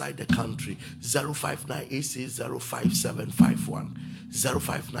outside the country 05986055751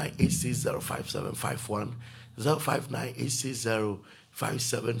 05986055751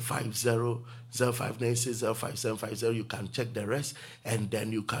 05986055750 059605750. You can check the rest and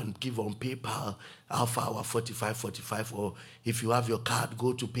then you can give on PayPal Alpha Hour 4545, or if you have your card,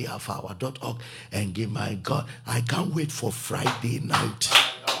 go to payalphahour.org and give. My God, I can't wait for Friday night.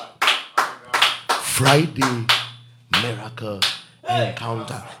 Friday miracle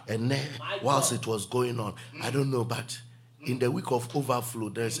encounter. And then whilst it was going on, I don't know, but in the week of Overflow,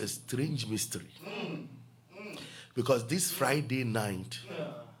 there's a strange mystery. Because this Friday night,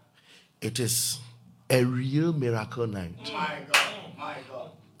 it is a real miracle night. My God.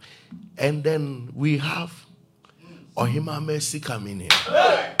 And then we have Ohima Mercy coming here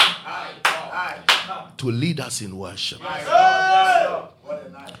to lead us in worship. My God. What a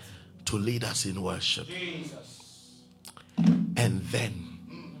night. To lead us in worship. Jesus. And then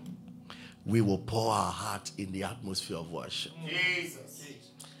we will pour our heart in the atmosphere of worship. Jesus.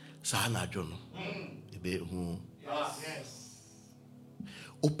 Sana Jono. Yes.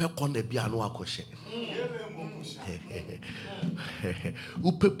 Upe kone bi anu akoshe.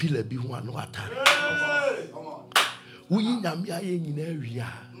 Upe pile bi hu anu atare. Come on. Uyi nyame aye nyina awia.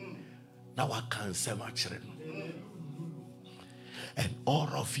 Na waka nsem akere no. And all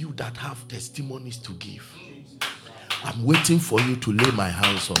of you that have testimonies to give, I'm waiting for you to lay my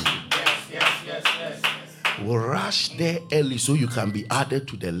hands on you. Yes. We'll rush there early so you can be added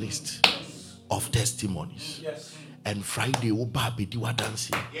to the list of testimonies. Yes. And Friday, Oba Bedi wa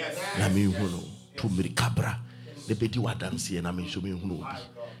dance. Yes. Na me huno to mirikabra. The Bedi wa dance na me show me huno.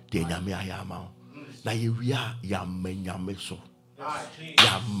 De nyame ayama. Na ye wia ya menyame so.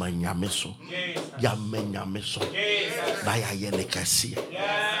 Ya menyame so. Ya menyame so. Na ya ye ne kase.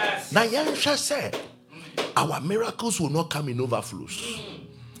 Na ye say our miracles will not come in overflows.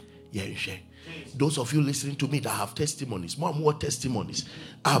 Yenhwe. Those of you listening to me that have testimonies, more testimonies,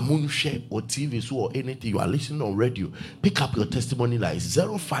 share or TV or anything you are listening on radio, pick up your testimony like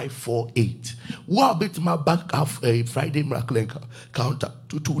 0548. What bit my back of a Friday miracle counter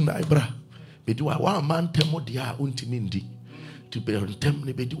 229 bra. Be do I one man temo dia untimindi to be on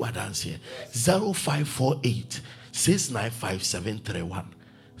temni be do I dance here 0548 695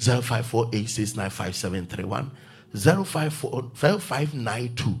 0548 695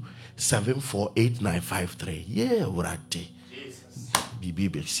 0592 748 Yeah, Urati.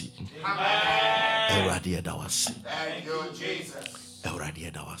 BBC. Thank you, Jesus.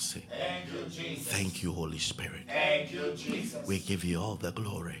 Thank you, Jesus. Thank you, Holy Spirit. Thank you, Jesus. We give you all the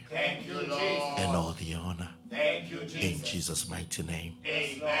glory. Thank you, Lord. And all the honor. Thank you, Jesus. In Jesus' mighty name.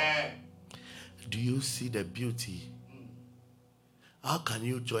 Amen. Do you see the beauty? How can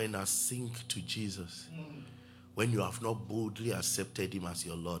you join us sing to Jesus when you have not boldly accepted him as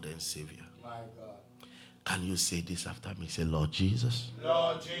your Lord and Savior? My God. Can you say this after me? Say, Lord Jesus.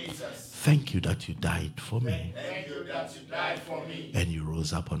 Lord Jesus. Thank you that you died for me. Thank you that you died for me. And you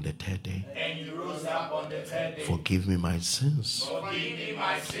rose up on the third day. And you rose up on the third day. Forgive me my sins. Forgive me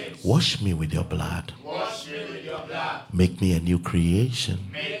my sins. Wash me with your blood. Wash me with your blood. Make me a new creation.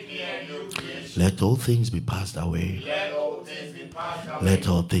 Make me a new creation. Let all things be passed away. Let all things be passed away. Let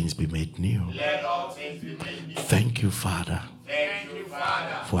all things be made new. Let all things be made new. Thank you, Father, Thank you,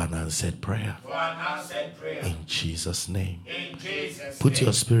 Father, for an answered prayer. for an answered prayer. In Jesus' name. In Jesus' Put name.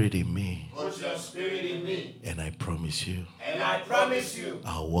 your spirit in me, Put your spirit in me. and I promise you, And I promise you,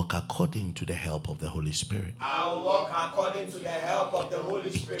 I'll walk according to the help of the Holy Spirit. I'll walk according to the help of the Holy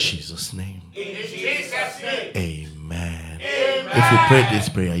In Spirit. Jesus' name. In Jesus' name. Amen. Amen. If you pray this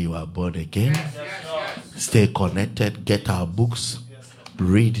prayer, you are born again. Yes, Lord. Stay connected. Get our books.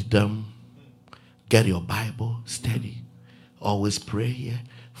 Read them. Get your Bible. Study. Always pray here.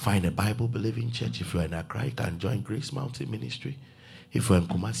 Find a Bible-believing church. If you're in Accra, you can join Grace Mountain Ministry. If you're in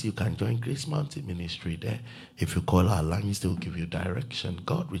Kumasi, you can join Grace Mountain Ministry there. If you call our lines, they will give you direction.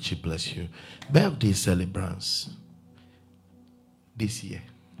 God richly bless you. Birthday celebrants this year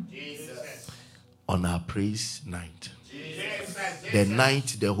Jesus. on our praise night. Jesus. The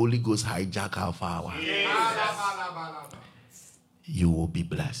night the Holy Ghost hijack our hour. You will be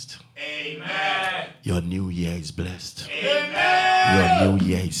blessed. Amen. Your new year is blessed. Amen. Your new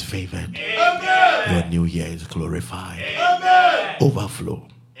year is favored. Amen. Your new year is glorified. Amen. Overflow.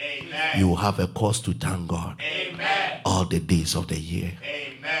 Amen. You will have a cause to thank God Amen. all the days of the year.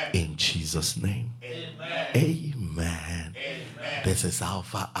 Amen. In Jesus' name. Amen. Amen. Amen. This is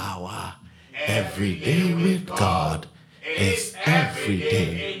Alpha Hour. Every day with God is every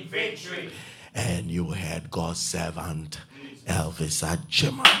day. in victory. And you heard God's servant Elvis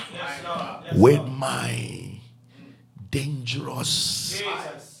Ajema Yes, Lord. with my dangerous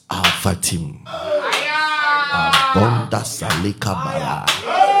Jesus. Alpha team. Aya. Bonda Salika Bara.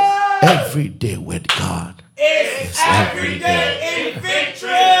 Every day with God Is every day in victory.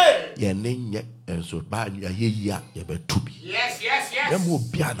 Yenenye enso ba ya yeya ye betubi. Yes, yes, yes. Emu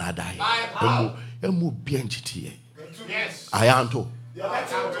bia na dai. Emu bia nchitie. Yes. Ayanto.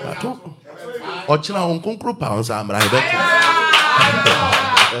 Ato. Ochina onkonkro pa onsa amra beto.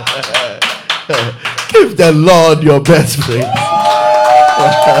 Give the Lord your best praise.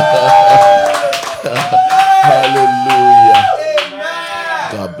 Hallelujah.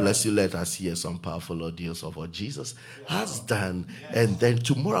 God bless you. Let us hear some powerful audios of what Jesus has done. And then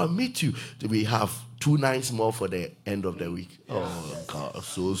tomorrow I'll meet you. We have 2 nights more for the end of the week. Oh God,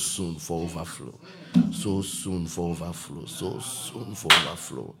 so soon for overflow. So soon for overflow. So soon for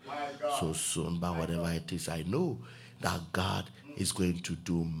overflow. So soon. But whatever it is, I know that God is going to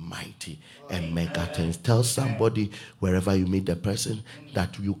do mighty and mega things. Tell somebody wherever you meet the person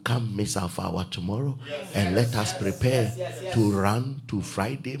that you can't miss Alpha Hour tomorrow. And let us prepare to run to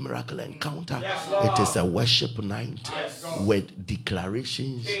Friday Miracle Encounter. It is a worship night with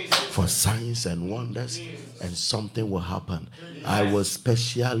declarations for signs and wonders, and something will happen. I was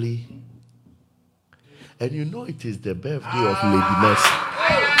specially, and you know it is the birthday of Lady Mercy.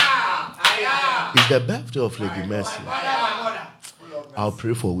 It's the birthday of Lady Mercy. I'll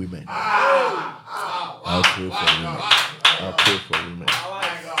pray for women. I'll pray for women. I'll pray for women.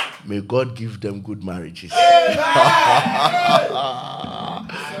 May God give them good marriages. All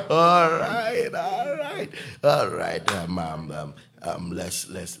right. Let's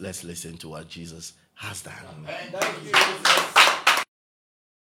listen to what Jesus has done.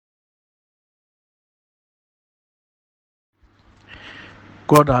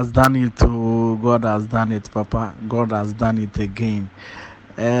 God has done it. Oh, God has done it, Papa. God has done it again.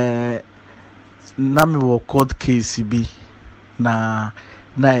 Na me wo court case bi na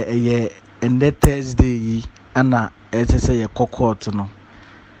ye and that Thursday ana say a court no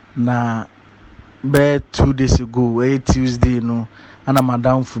na be 2 days ago Tuesday no ana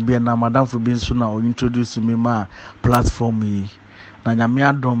madam Fubi so na introduce me ma platform yi na nyame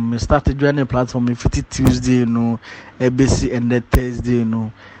adom me started joining platform 50 Tuesday no ebesi and that Thursday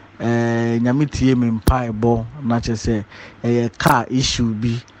no nyame tie me mpai bo na che say car issue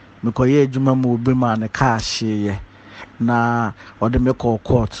bi me koye adwuma ma obi ma ne car hye na ode me call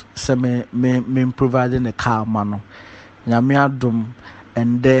court say me providing a car ma no nyame adom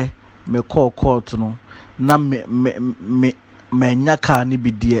and there me call court no na me nya car ni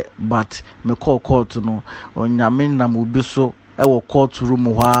bi die but me call court no onyame na mo bi so ewo court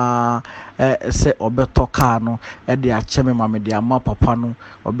room ha say obeto car no e de ache me ma me de ama papa no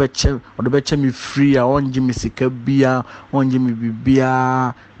obeche me free a onji me sika bia onji me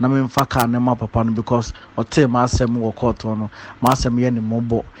bibia na me mfa car na ma papa no because ote ma asem wo court no ma asem ye ne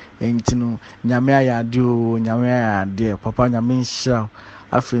mobo enti no nyame ayade o nyame ayade papa nyame nhira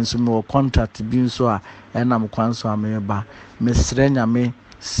afin so me contract bi nso a enam kwan so ameba me sre nyame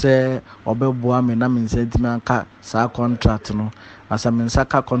se obeboa me na me nsentimi anka sa contract no asa me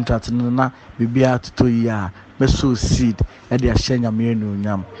nsaka contract no na bibia toto yi a me so seed e de ahye nyame enu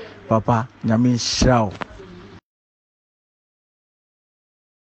nyam papa nyame nhyira